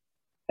about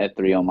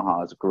F3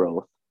 Omaha's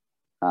growth.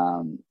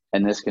 And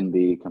this can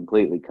be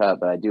completely cut,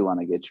 but I do want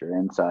to get your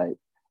insight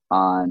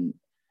on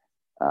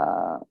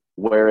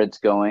where it's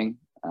going,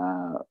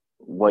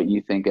 what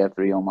you think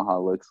F3 Omaha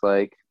looks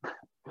like,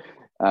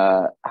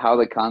 how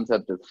the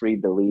concept of free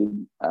to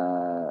lead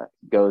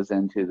goes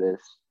into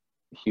this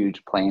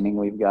huge planning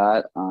we've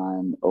got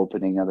on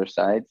opening other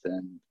sites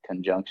in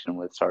conjunction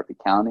with Sarpy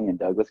County and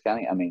Douglas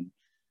County. I mean,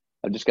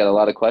 I've just got a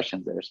lot of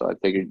questions there, so I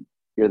figured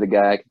you're the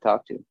guy I could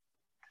talk to.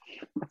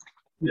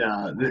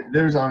 Yeah,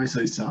 there's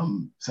obviously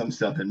some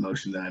stuff in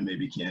motion that I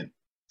maybe can't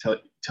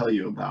tell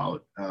you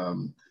about,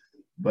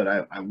 but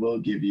I will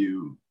give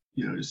you,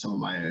 just some of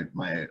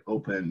my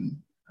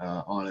open,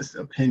 honest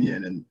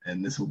opinion,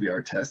 and this will be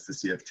our test to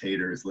see if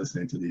Tater is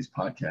listening to these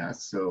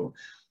podcasts. So,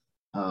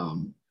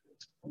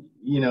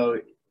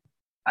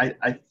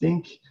 I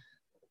think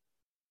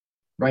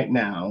right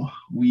now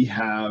we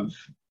have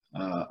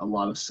a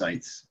lot of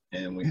sites,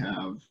 and we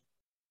have,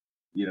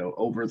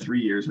 over 3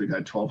 years, we've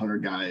had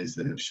 1,200 guys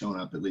that have shown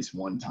up at least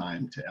one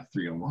time to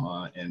F3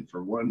 Omaha. And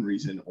for one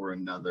reason or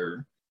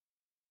another,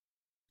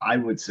 I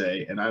would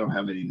say, and I don't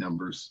have any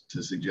numbers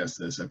to suggest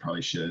this, I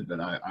probably should, but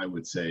I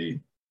would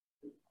say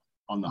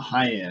on the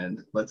high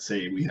end, let's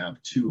say we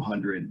have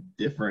 200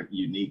 different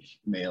unique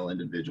male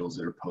individuals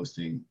that are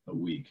posting a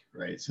week,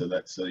 right? So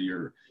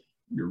your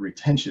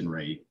retention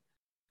rate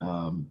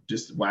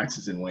just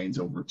waxes and wanes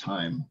over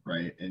time,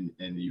 right? And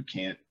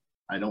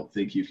I don't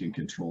think you can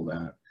control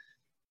that.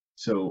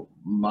 So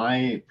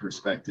my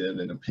perspective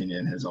and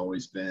opinion has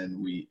always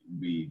been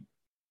we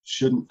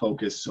shouldn't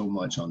focus so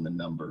much on the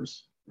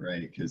numbers,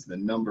 right? Because the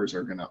numbers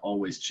are going to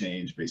always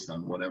change based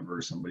on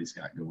whatever somebody's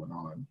got going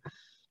on.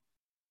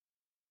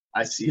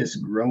 I see us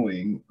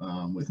growing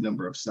with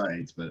number of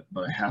sites, but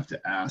I have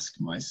to ask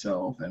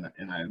myself, and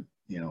I,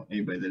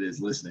 anybody that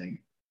is listening,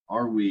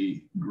 are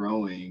we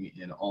growing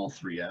in all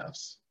 3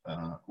 Fs,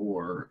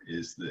 or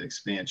is the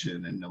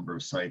expansion and number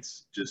of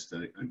sites just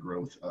a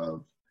growth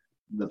of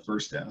the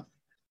first F?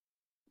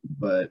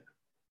 But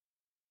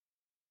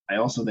I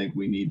also think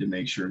we need to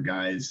make sure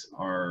guys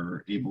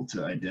are able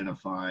to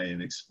identify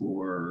and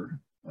explore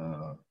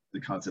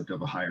the concept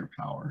of a higher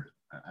power.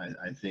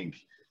 I think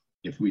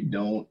if we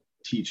don't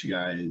teach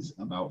guys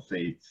about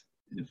faith,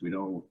 if we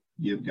don't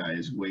give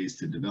guys ways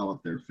to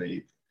develop their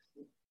faith,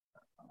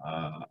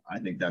 I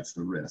think that's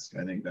the risk.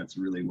 I think that's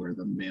really where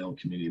the male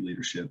community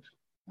leadership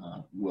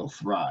will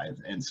thrive.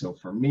 And so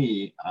for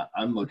me,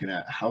 I'm looking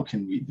at how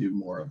can we do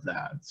more of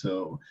that.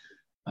 So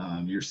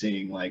you're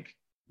seeing like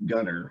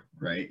Gunner,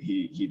 right?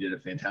 He did a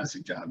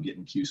fantastic job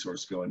getting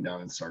Q-Source going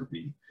down in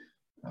Sarpy.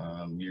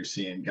 You're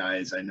seeing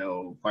guys, I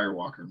know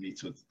Firewalker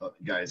meets with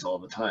guys all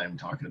the time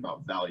talking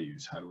about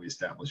values. How do we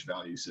establish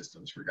value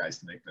systems for guys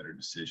to make better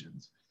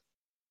decisions?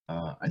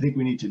 I think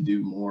we need to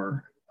do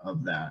more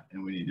of that,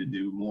 and we need to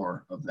do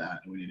more of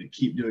that, and we need to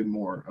keep doing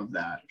more of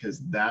that, because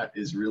that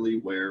is really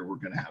where we're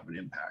going to have an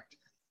impact.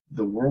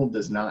 The world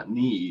does not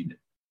need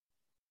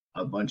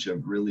a bunch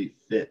of really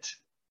fit,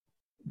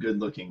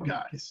 good-looking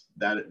guys.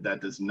 That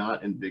does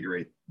not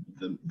invigorate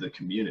the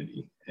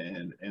community.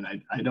 And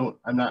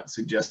I'm not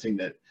suggesting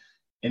that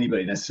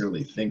anybody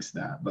necessarily thinks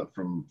that, but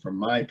from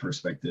my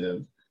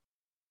perspective,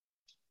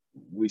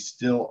 we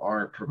still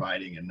aren't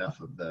providing enough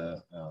of the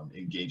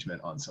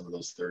engagement on some of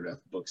those ThirdF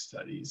book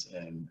studies,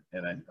 and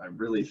I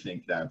really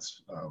think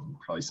that's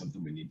probably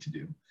something we need to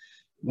do.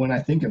 When I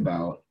think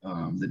about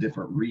the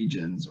different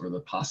regions or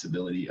the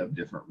possibility of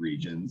different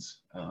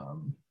regions,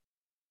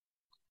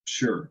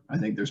 sure, I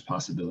think there's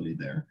possibility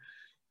there.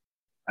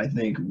 I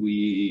think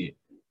we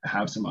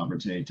have some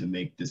opportunity to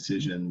make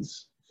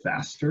decisions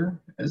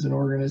faster as an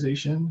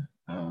organization,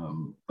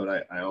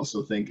 but I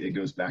also think it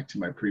goes back to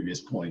my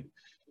previous point.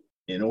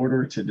 In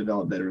order to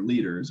develop better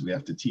leaders, we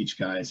have to teach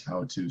guys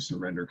how to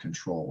surrender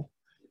control.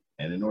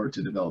 And in order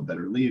to develop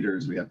better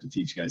leaders, we have to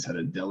teach guys how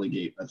to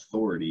delegate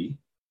authority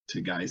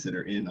to guys that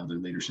are in other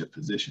leadership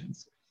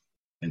positions.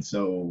 And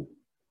so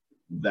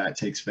that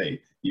takes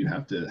faith. You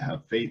have to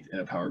have faith in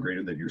a power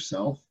greater than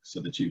yourself so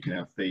that you can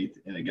have faith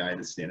in a guy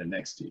that's standing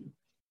next to you.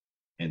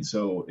 And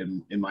so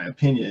in my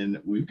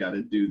opinion, we've got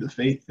to do the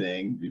faith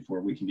thing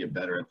before we can get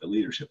better at the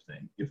leadership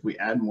thing. If we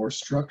add more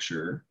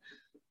structure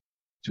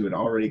to an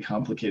already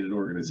complicated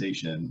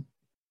organization,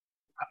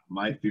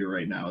 my fear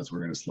right now is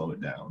we're going to slow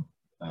it down.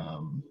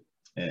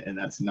 And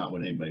that's not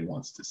what anybody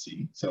wants to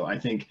see. So I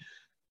think,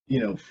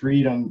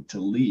 freedom to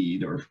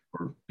lead or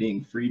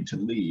being freed to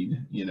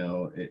lead,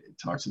 it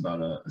talks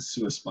about a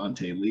sua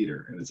sponte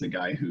leader. And it's a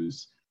guy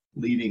who's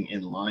leading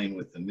in line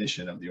with the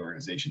mission of the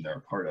organization they're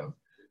a part of.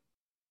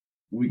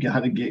 We got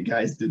to get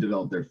guys to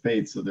develop their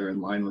faith so they're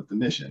in line with the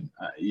mission.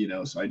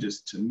 So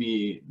to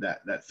me,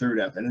 that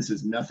ThirdF, and this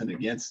is nothing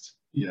against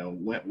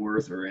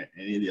Wentworth or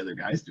any of the other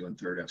guys doing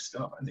ThirdF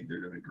stuff. I think they're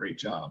doing a great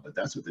job, but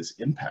that's what this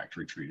impact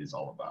retreat is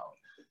all about.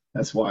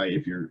 That's why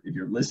if you're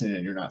listening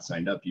and you're not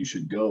signed up, you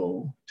should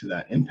go to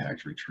that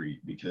impact retreat,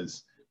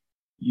 because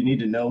you need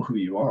to know who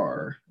you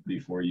are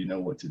before you know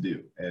what to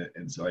do.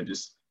 And so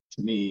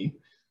to me,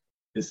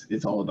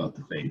 it's all about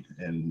the faith.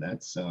 And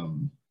that's, I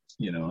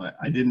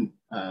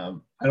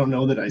don't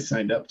know that I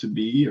signed up to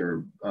be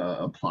or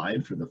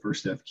applied for the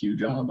first FQ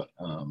job.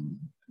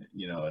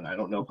 And I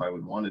don't know if I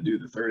would want to do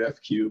the third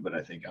FQ, but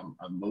I think I'm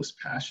most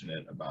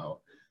passionate about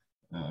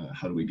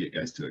how do we get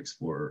guys to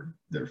explore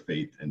their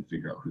faith and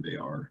figure out who they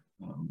are.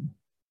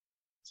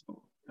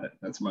 So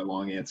that's my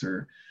long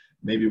answer.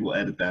 Maybe we'll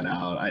edit that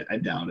out. I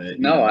doubt it.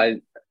 No,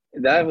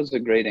 That was a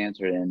great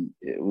answer, and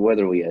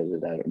whether we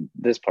edit that or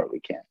this part, we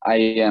can't. I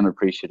am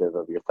appreciative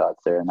of your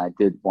thoughts there, and I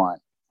did want,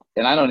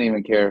 and I don't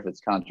even care if it's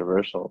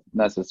controversial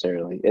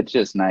necessarily. It's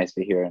just nice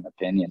to hear an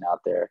opinion out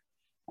there,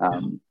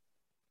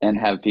 and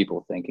have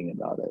people thinking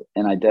about it.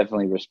 And I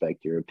definitely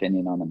respect your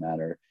opinion on the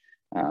matter.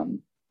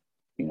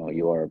 You know,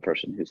 you are a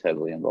person who's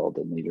heavily involved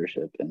in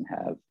leadership and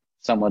have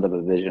somewhat of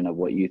a vision of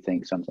what you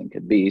think something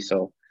could be.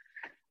 So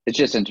it's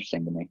just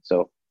interesting to me.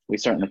 So we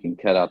certainly can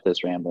cut out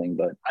this rambling,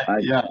 but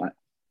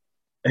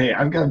Hey,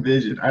 I've got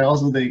vision. I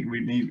also think we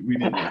need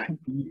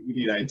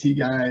IT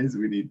guys.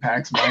 We need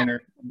PAX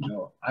minor. You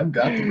know, I've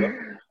got the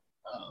road.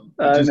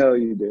 I know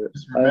you do.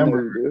 Just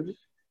remember,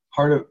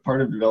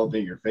 part of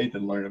developing your faith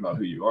and learning about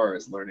who you are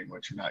is learning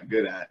what you're not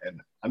good at.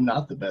 And I'm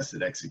not the best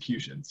at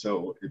execution.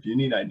 So if you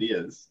need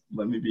ideas,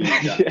 let me be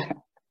your guy.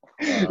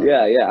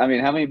 Yeah. I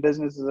mean, how many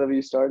businesses have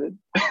you started?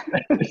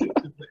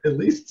 At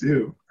least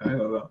 2. I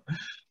don't know.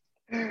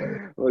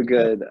 Well,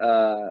 good.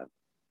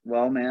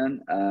 Well,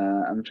 man,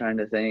 I'm trying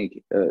to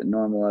think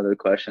normal other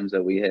questions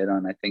that we hit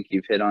on. I think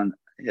you've hit on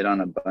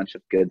a bunch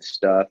of good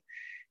stuff.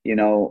 You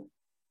know,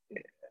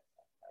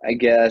 I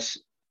guess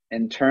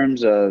in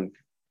terms of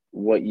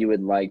what you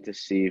would like to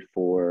see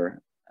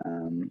for,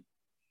 you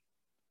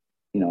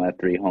know,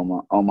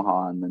 F3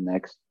 Omaha in the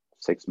next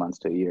 6 months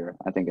to a year,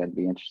 I think I'd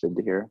be interested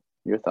to hear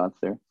your thoughts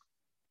there.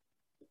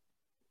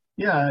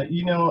 Yeah,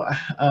 you know,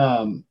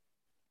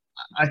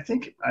 I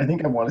think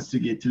I want us to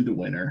get through the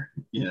winter.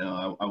 You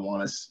know, I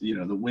want us, you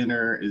know, the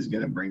winter is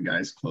going to bring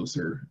guys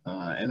closer,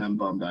 and I'm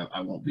bummed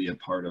I won't be a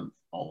part of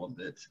all of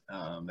it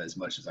as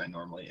much as I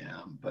normally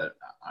am. But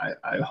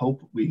I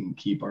hope we can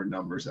keep our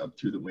numbers up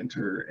through the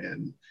winter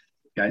and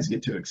guys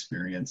get to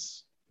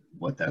experience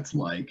what that's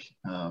like.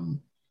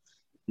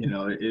 You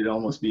know, it'd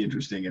almost be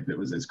interesting if it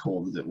was as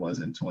cold as it was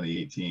in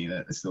 2018.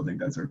 I still think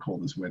that's our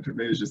coldest winter.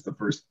 Maybe it was just the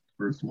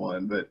first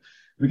one, but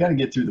we got to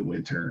get through the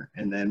winter.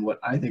 And then what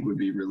I think would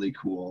be really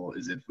cool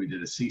is if we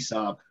did a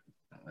CSOP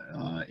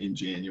in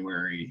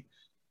January,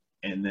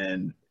 and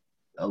then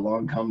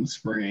along comes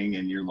spring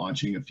and you're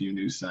launching a few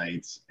new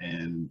sites.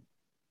 And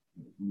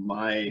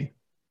my,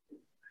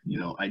 you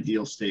know,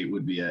 ideal state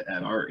would be at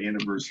our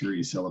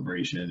anniversary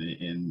celebration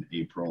in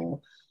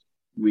April,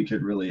 we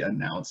could really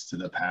announce to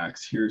the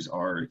PAX, here's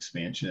our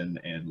expansion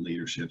and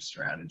leadership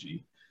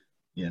strategy.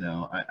 You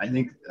know, I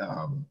think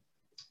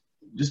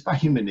just by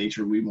human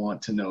nature, we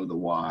want to know the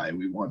why,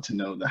 we want to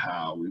know the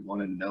how, we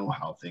want to know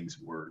how things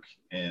work.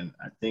 And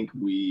I think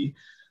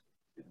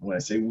when I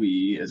say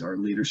we as our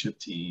leadership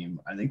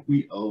team, I think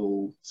we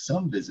owe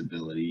some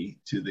visibility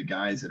to the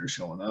guys that are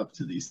showing up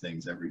to these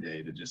things every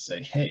day to just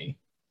say, hey,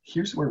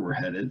 here's where we're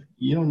headed.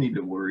 You don't need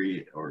to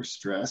worry or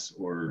stress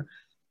or,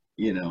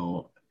 you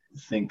know,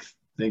 think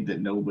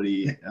that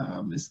nobody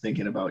is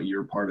thinking about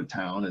your part of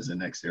town as the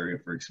next area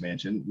for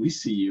expansion. We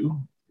see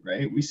you,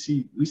 right? We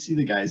see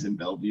the guys in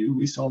Bellevue.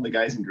 We saw the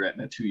guys in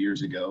Gretna 2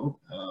 years ago.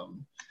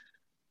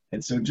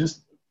 And so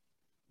just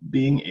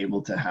being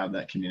able to have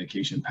that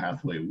communication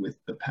pathway with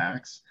the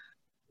PAX,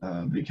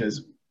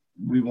 because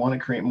we want to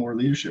create more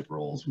leadership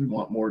roles. We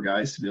want more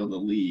guys to be able to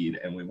lead,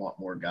 and we want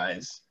more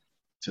guys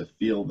to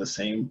feel the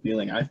same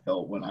feeling I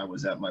felt when I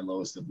was at my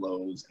lowest of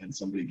lows and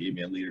somebody gave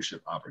me a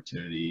leadership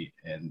opportunity,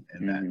 and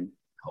that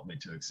helped me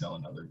to excel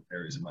in other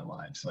areas of my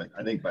life. So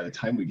I think by the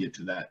time we get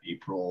to that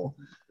April,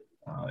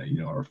 you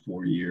know, our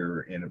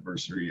 4-year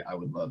anniversary, I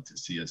would love to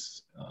see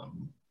us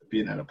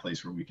being at a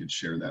place where we could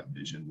share that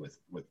vision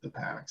with the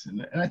PAX.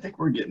 And I think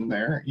we're getting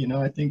there. You know,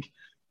 I think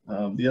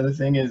the other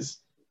thing is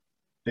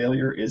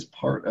failure is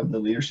part of the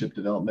leadership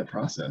development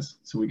process.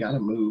 So we got to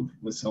move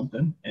with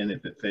something. And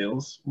if it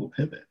fails, we'll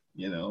pivot.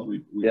 You know,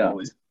 we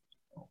always,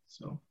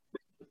 so.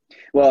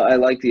 Well, I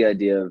like the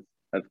idea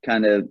of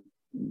kind of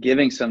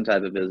giving some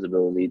type of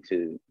visibility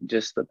to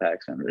just the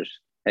PAX members.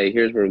 Hey,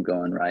 here's where we're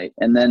going, right?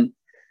 And then,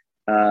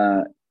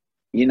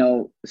 you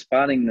know,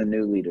 spotting the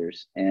new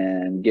leaders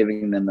and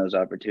giving them those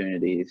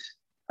opportunities.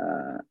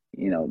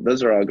 You know,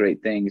 those are all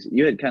great things.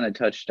 You had kind of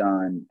touched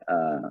on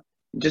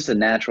just a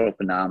natural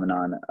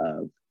phenomenon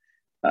of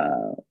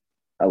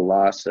a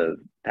loss of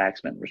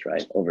PAX members,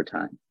 right, over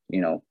time. You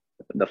know,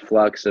 the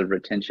flux of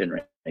retention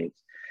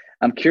rates.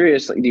 I'm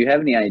curious, like, do you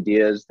have any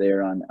ideas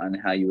there on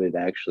how you would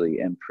actually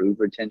improve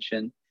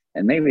retention?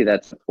 And maybe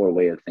that's a poor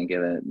way of thinking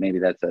of it. Maybe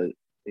that's a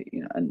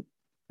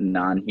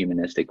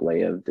non-humanistic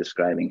way of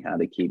describing how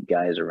to keep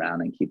guys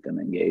around and keep them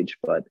engaged.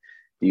 But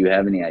do you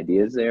have any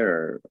ideas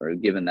there, or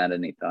given that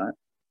any thought?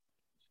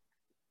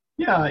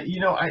 Yeah, you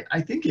know,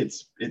 I think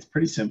it's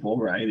pretty simple,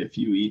 right? If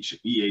you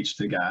EH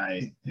the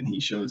guy and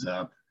he shows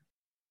up,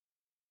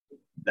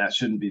 that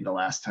shouldn't be the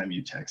last time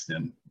you text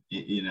him.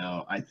 You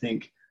know, I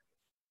think,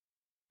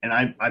 and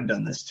I've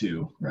done this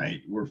too, right?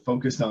 We're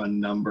focused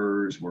on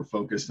numbers. We're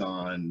focused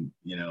on,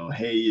 you know,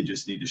 hey, you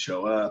just need to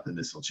show up and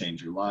this will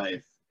change your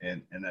life.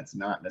 And that's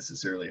not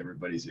necessarily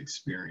everybody's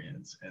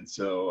experience. And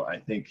so I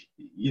think,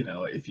 you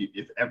know,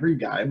 if every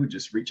guy would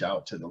just reach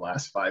out to the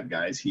last 5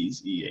 guys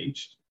he's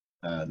EH'd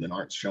that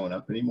aren't showing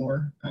up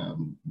anymore,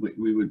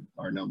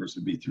 our numbers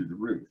would be through the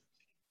roof.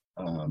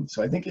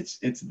 So I think it's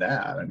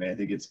that. I mean, I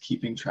think it's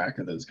keeping track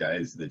of those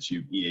guys that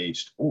you've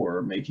EH'd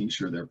or making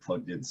sure they're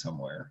plugged in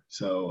somewhere.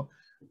 So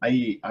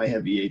I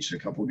have EH'd a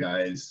couple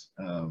guys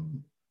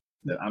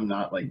that I'm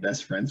not like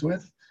best friends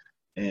with,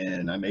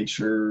 and I made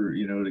sure,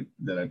 you know,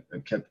 that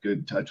I've kept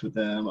good touch with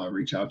them. I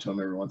reach out to them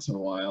every once in a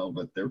while,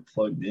 but they're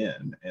plugged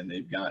in and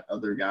they've got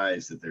other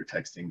guys that they're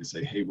texting to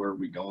say, hey, where are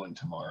we going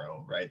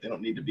tomorrow, right? They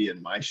don't need to be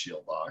in my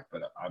shield lock,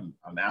 but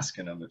I'm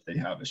asking them if they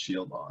have a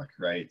shield lock,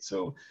 right?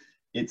 So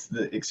it's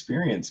the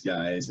experienced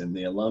guys and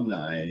the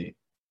alumni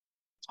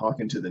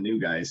talking to the new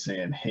guys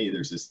saying, hey,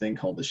 there's this thing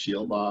called the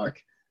shield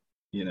lock,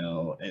 you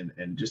know,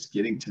 and just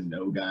getting to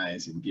know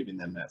guys and giving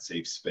them that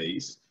safe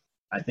space.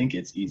 I think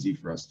it's easy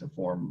for us to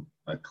form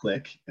a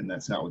clique, and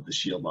that's not what the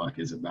shield lock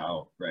is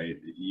about, right?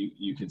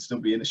 You can still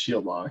be in a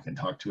shield lock and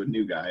talk to a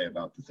new guy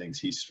about the things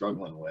he's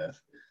struggling with.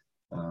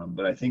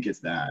 But I think it's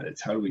that.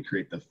 It's how do we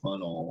create the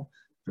funnel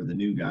for the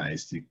new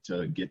guys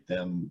to get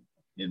them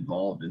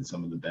involved in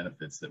some of the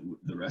benefits that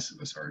the rest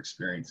of us are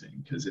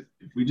experiencing. Because if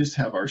we just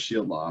have our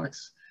shield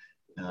locks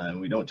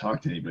and we don't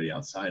talk to anybody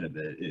outside of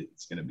it,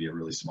 it's going to be a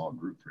really small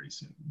group pretty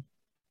soon.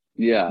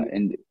 Yeah,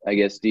 and I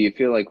guess, do you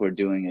feel like we're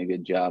doing a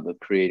good job of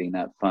creating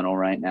that funnel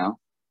right now?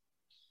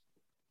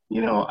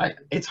 You know,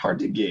 it's hard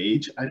to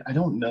gauge. I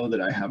don't know that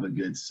I have a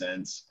good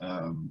sense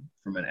from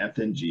an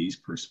FNG's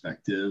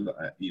perspective.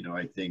 You know,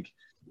 I think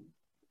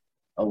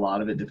a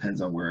lot of it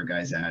depends on where a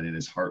guy's at in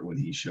his heart when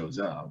he shows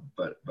up.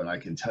 But I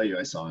can tell you,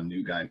 I saw a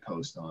new guy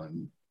post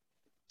on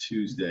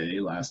Tuesday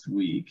last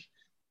week,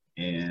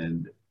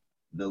 and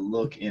the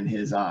look in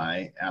his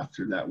eye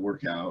after that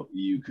workout,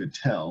 you could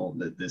tell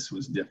that this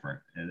was different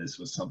and this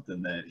was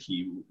something that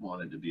he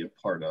wanted to be a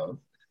part of.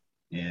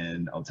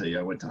 And I'll tell you,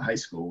 I went to high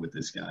school with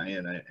this guy,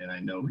 and I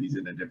know he's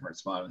in a different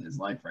spot in his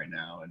life right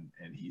now,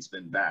 and he's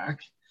been back.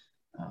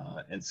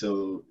 And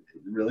so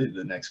really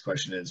the next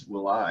question is,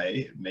 will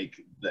I make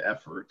the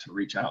effort to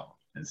reach out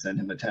and send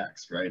him a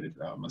text, right? If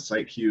I'm a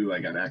site Q, I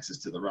got access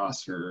to the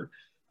roster.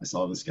 I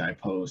saw this guy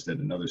post at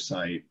another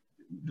site.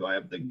 Do I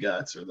have the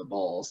guts or the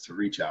balls to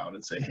reach out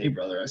and say, hey,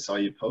 brother, I saw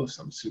you post.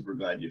 I'm super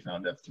glad you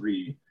found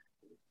F3.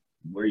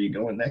 Where are you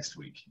going next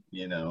week?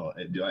 You know,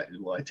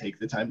 will I take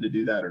the time to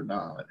do that or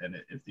not? And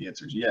if the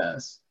answer is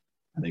yes,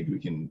 I think we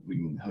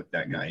can hook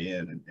that guy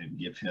in and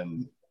give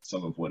him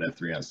some of what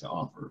F3 has to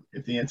offer.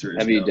 If the answer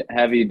is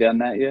have you done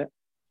that yet?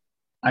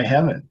 I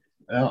haven't.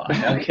 No, I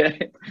haven't.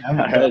 Okay. All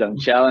right, I'm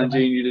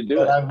challenging you to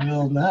do it. I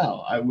will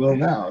now. I will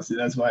now. See,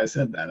 that's why I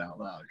said that out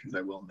loud, because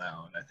I will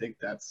now. And I think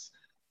that's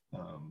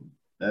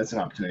an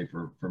opportunity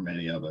for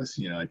many of us.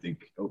 You know, I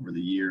think over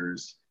the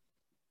years,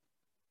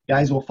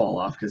 guys will fall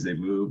off because they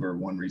move or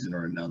one reason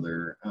or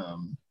another.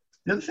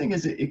 The other thing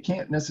is it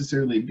can't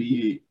necessarily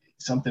be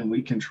something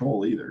we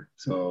control either.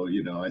 So,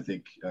 you know, I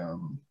think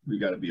we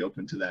got to be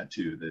open to that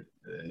too,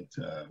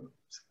 that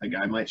a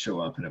guy might show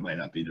up and it might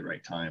not be the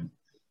right time.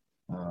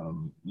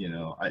 You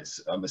know,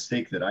 a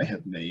mistake that I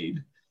have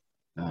made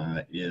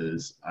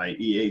is I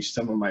EH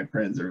some of my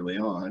friends early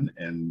on,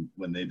 and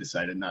when they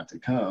decided not to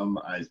come,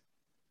 I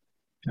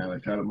kind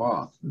of cut them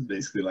off. It's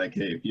basically like,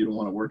 hey, if you don't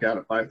want to work out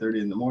at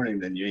 5:30 in the morning,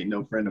 then you ain't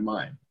no friend of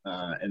mine.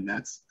 And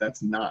that's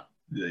not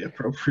the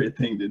appropriate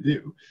thing to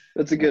do.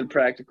 That's a good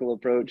practical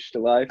approach to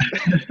life.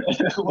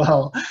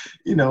 Well,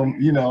 you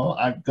know,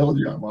 I've told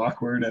you I'm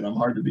awkward and I'm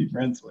hard to be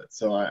friends with.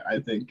 So I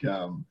think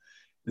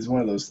it's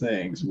one of those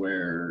things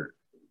where,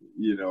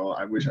 you know,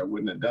 I wish I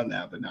wouldn't have done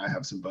that, but now I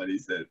have some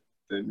buddies that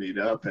meet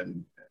up,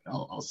 and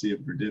I'll see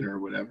them for dinner or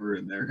whatever,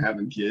 and they're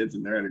having kids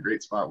and they're at a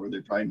great spot where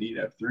they probably need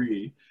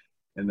F3.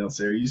 And they'll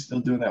say, are you still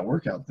doing that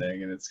workout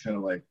thing? And it's kind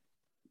of like,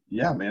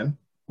 yeah, man,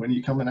 when are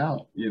you coming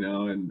out? You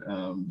know,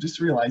 and just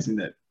realizing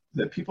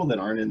that people that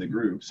aren't in the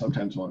group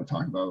sometimes want to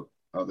talk about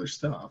other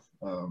stuff.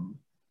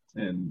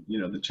 And, you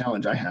know, the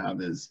challenge I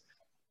have is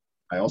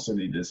I also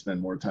need to spend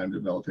more time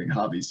developing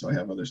hobbies so I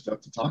have other stuff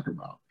to talk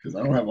about, because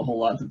I don't have a whole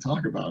lot to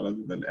talk about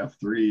other than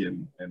F3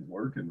 and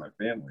work and my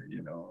family,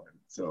 you know. And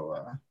so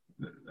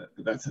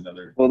that's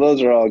another. Well,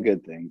 those are all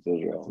good things.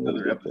 Those are all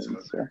another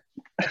episode.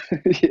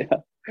 Things, yeah.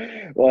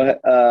 Well,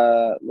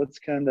 let's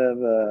kind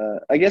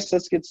of, I guess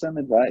let's get some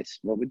advice.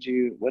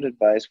 What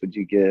advice would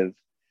you give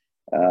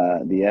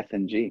the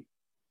FNG?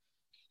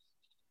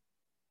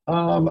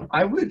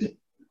 I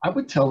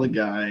would tell a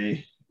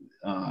guy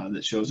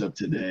that shows up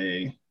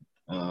today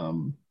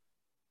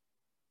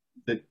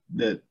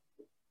that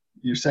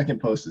your second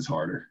post is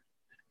harder.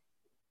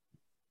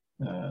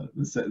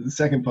 The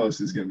second post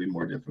is going to be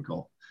more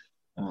difficult.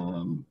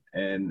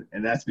 And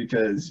that's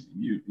because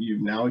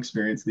you've now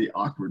experienced the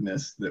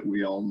awkwardness that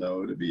we all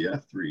know to be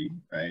F3,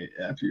 right?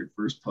 After your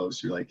first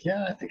post, you're like,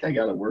 yeah, I think I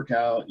got to work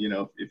out. You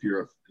know, if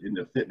you're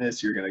into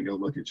fitness, you're going to go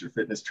look at your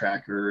fitness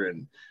tracker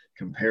and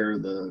compare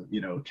the,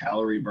 you know,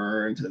 calorie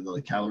burn to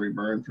the calorie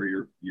burn for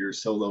your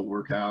solo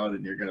workout.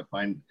 And you're going to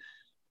find,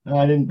 oh,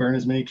 I didn't burn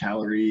as many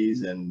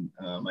calories, and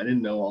I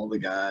didn't know all the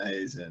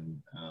guys,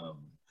 and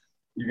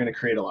you're going to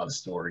create a lot of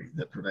story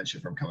that prevents you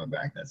from coming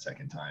back that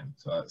second time.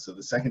 So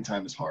the second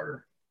time is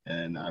harder.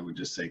 And I would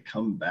just say,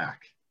 come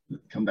back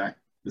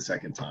the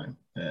second time.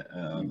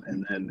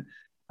 And then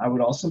I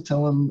would also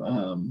tell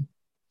him,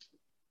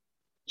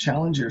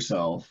 challenge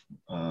yourself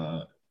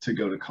to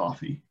go to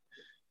coffee.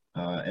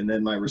 And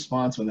then my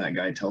response when that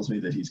guy tells me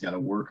that he's got to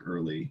work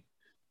early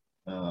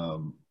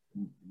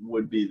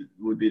would be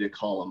to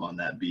call him on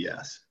that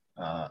BS.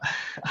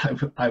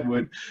 I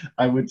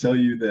would tell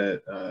you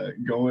that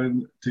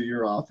going to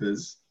your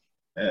office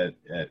at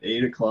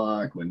 8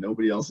 o'clock when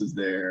nobody else is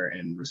there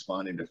and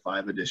responding to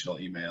 5 additional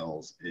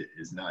emails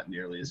is not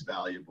nearly as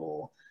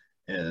valuable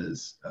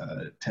as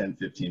 10,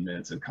 15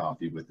 minutes of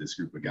coffee with this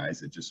group of guys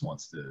that just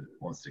wants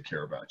to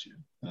care about you.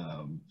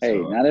 Hey,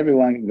 not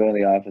everyone can go to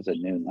the office at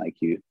noon like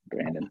you,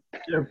 Brandon.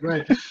 Yeah,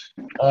 right.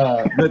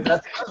 But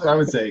that's what I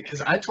would say,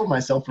 because I told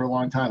myself for a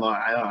long time,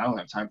 I don't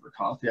have time for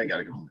coffee. I got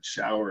to go home and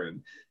shower.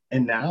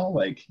 And now,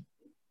 like,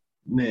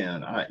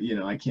 man,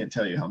 I can't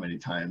tell you how many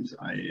times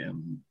I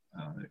am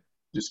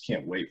just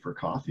can't wait for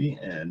coffee.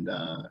 And,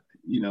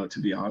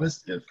 to be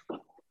honest, if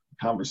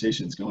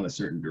conversation's going a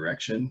certain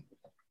direction,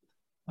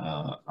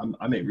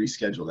 I may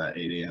reschedule that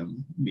 8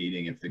 a.m.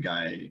 meeting if the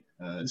guy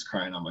is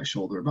crying on my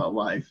shoulder about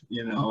life.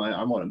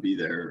 I want to be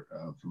there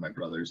for my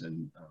brothers,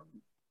 and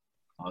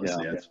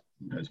honestly, that's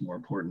sometimes more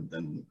important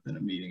than a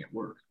meeting at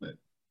work. But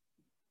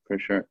for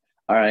sure.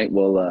 All right.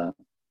 Well,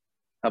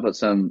 how about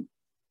some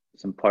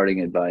parting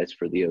advice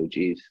for the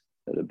OGs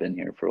that have been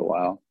here for a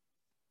while?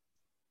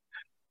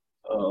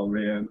 Oh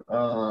man,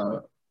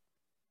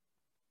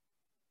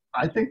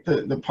 I think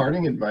the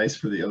parting advice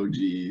for the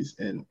OGs,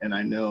 and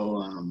I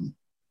know.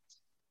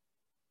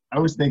 I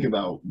always think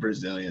about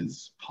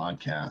Brazilian's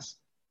podcast,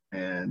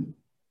 and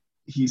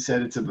he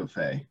said it's a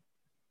buffet.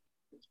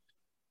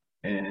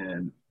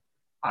 And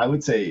I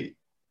would say,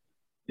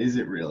 is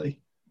it really?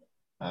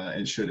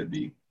 And should it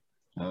be?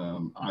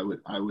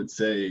 I would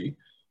say,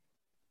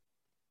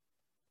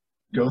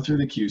 go through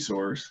the Q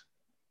source,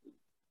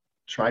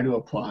 try to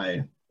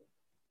apply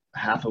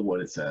half of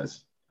what it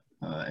says,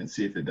 and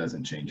see if it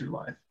doesn't change your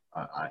life.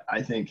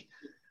 I think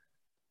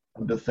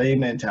a buffet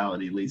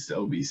mentality leads to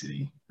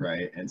obesity,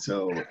 right? And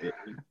so if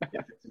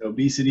it's an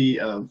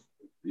obesity of,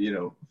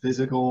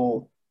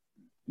 physical,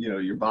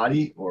 your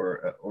body,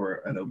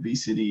 or an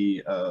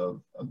obesity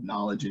of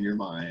knowledge in your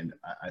mind,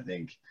 I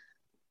think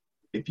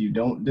if you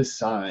don't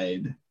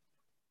decide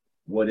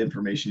what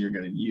information you're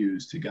going to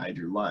use to guide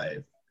your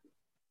life,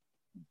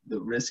 the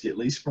risk, at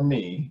least for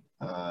me,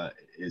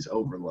 is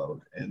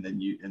overload. And then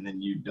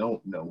you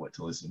don't know what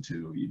to listen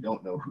to. You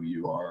don't know who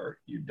you are.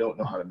 You don't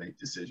know how to make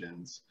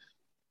decisions.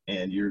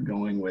 And you're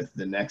going with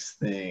the next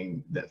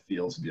thing that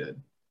feels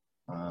good.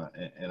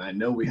 And I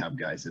know we have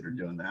guys that are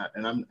doing that.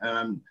 And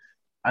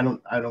I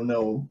don't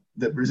know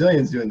that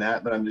Brazilian's doing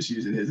that, but I'm just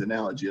using his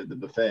analogy of the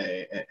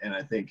buffet. And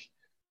I think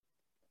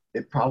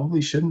it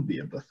probably shouldn't be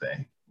a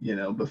buffet.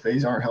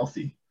 Buffets aren't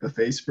healthy.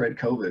 Buffets spread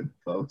COVID,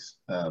 folks.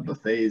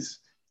 Buffets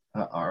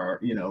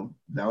are,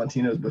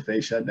 Valentino's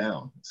buffet shut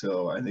down.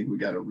 So I think we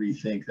got to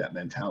rethink that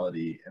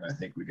mentality. And I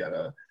think we got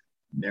to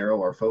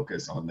narrow our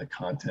focus on the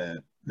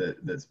content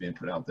that's being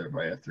put out there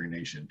by F3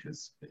 Nation,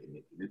 because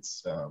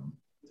it's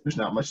there's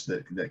not much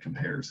that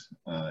compares,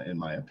 in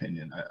my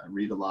opinion. I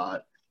read a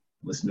lot,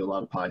 listen to a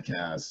lot of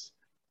podcasts.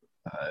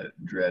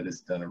 Dredd has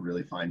done a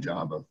really fine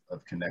job of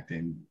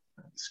connecting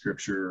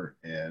scripture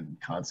and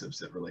concepts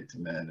that relate to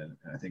men, and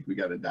I think we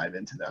got to dive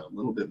into that a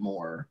little bit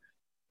more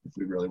if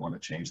we really want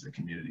to change the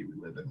community we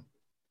live in.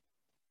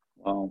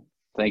 Well,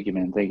 thank you,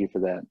 man. Thank you for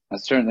that. I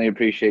certainly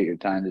appreciate your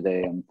time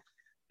today. I'm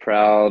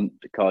proud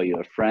to call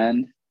you a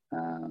friend.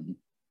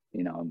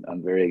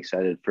 I'm very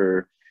excited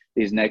for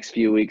these next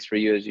few weeks for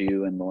you as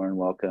you and Lauren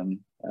welcome,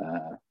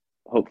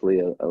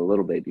 hopefully a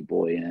little baby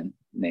boy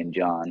named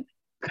John.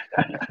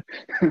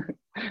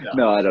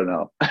 No, I don't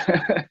know.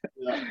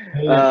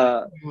 Hey,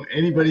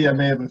 anybody I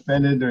may have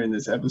offended during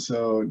this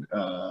episode,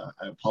 I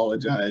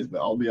apologize,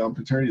 but I'll be on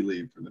paternity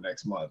leave for the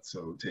next month,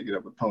 so take it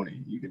up with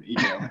Pony. You can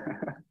email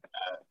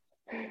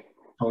at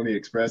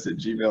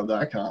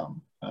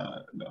ponyexpress@gmail.com.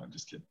 No, I'm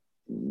just kidding.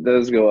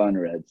 Those go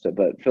unread,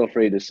 but feel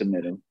free to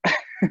submit them.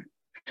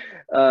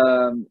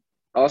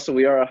 Also,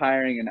 we are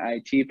hiring an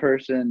IT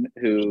person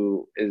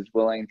who is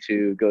willing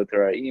to go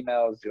through our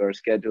emails, do our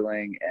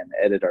scheduling, and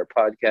edit our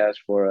podcast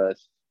for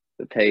us.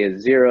 The pay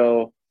is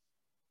 $0.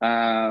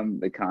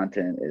 The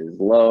content is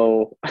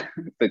low.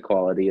 The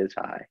quality is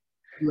high.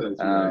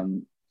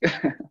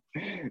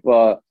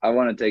 Well, I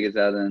want to take us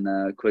out in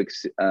a quick,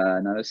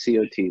 not a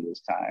COT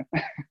this time,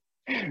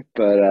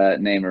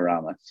 but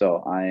Name-a-rama.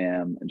 So I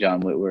am John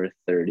Whitworth,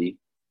 30,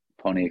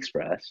 Pony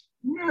Express.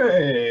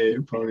 Hey,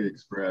 Pony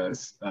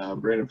Express.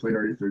 Brandon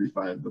Flaherty,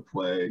 35, The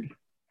Plague.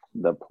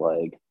 The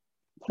Plague.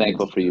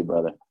 Thankful for you,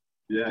 brother.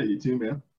 Yeah, you too, man.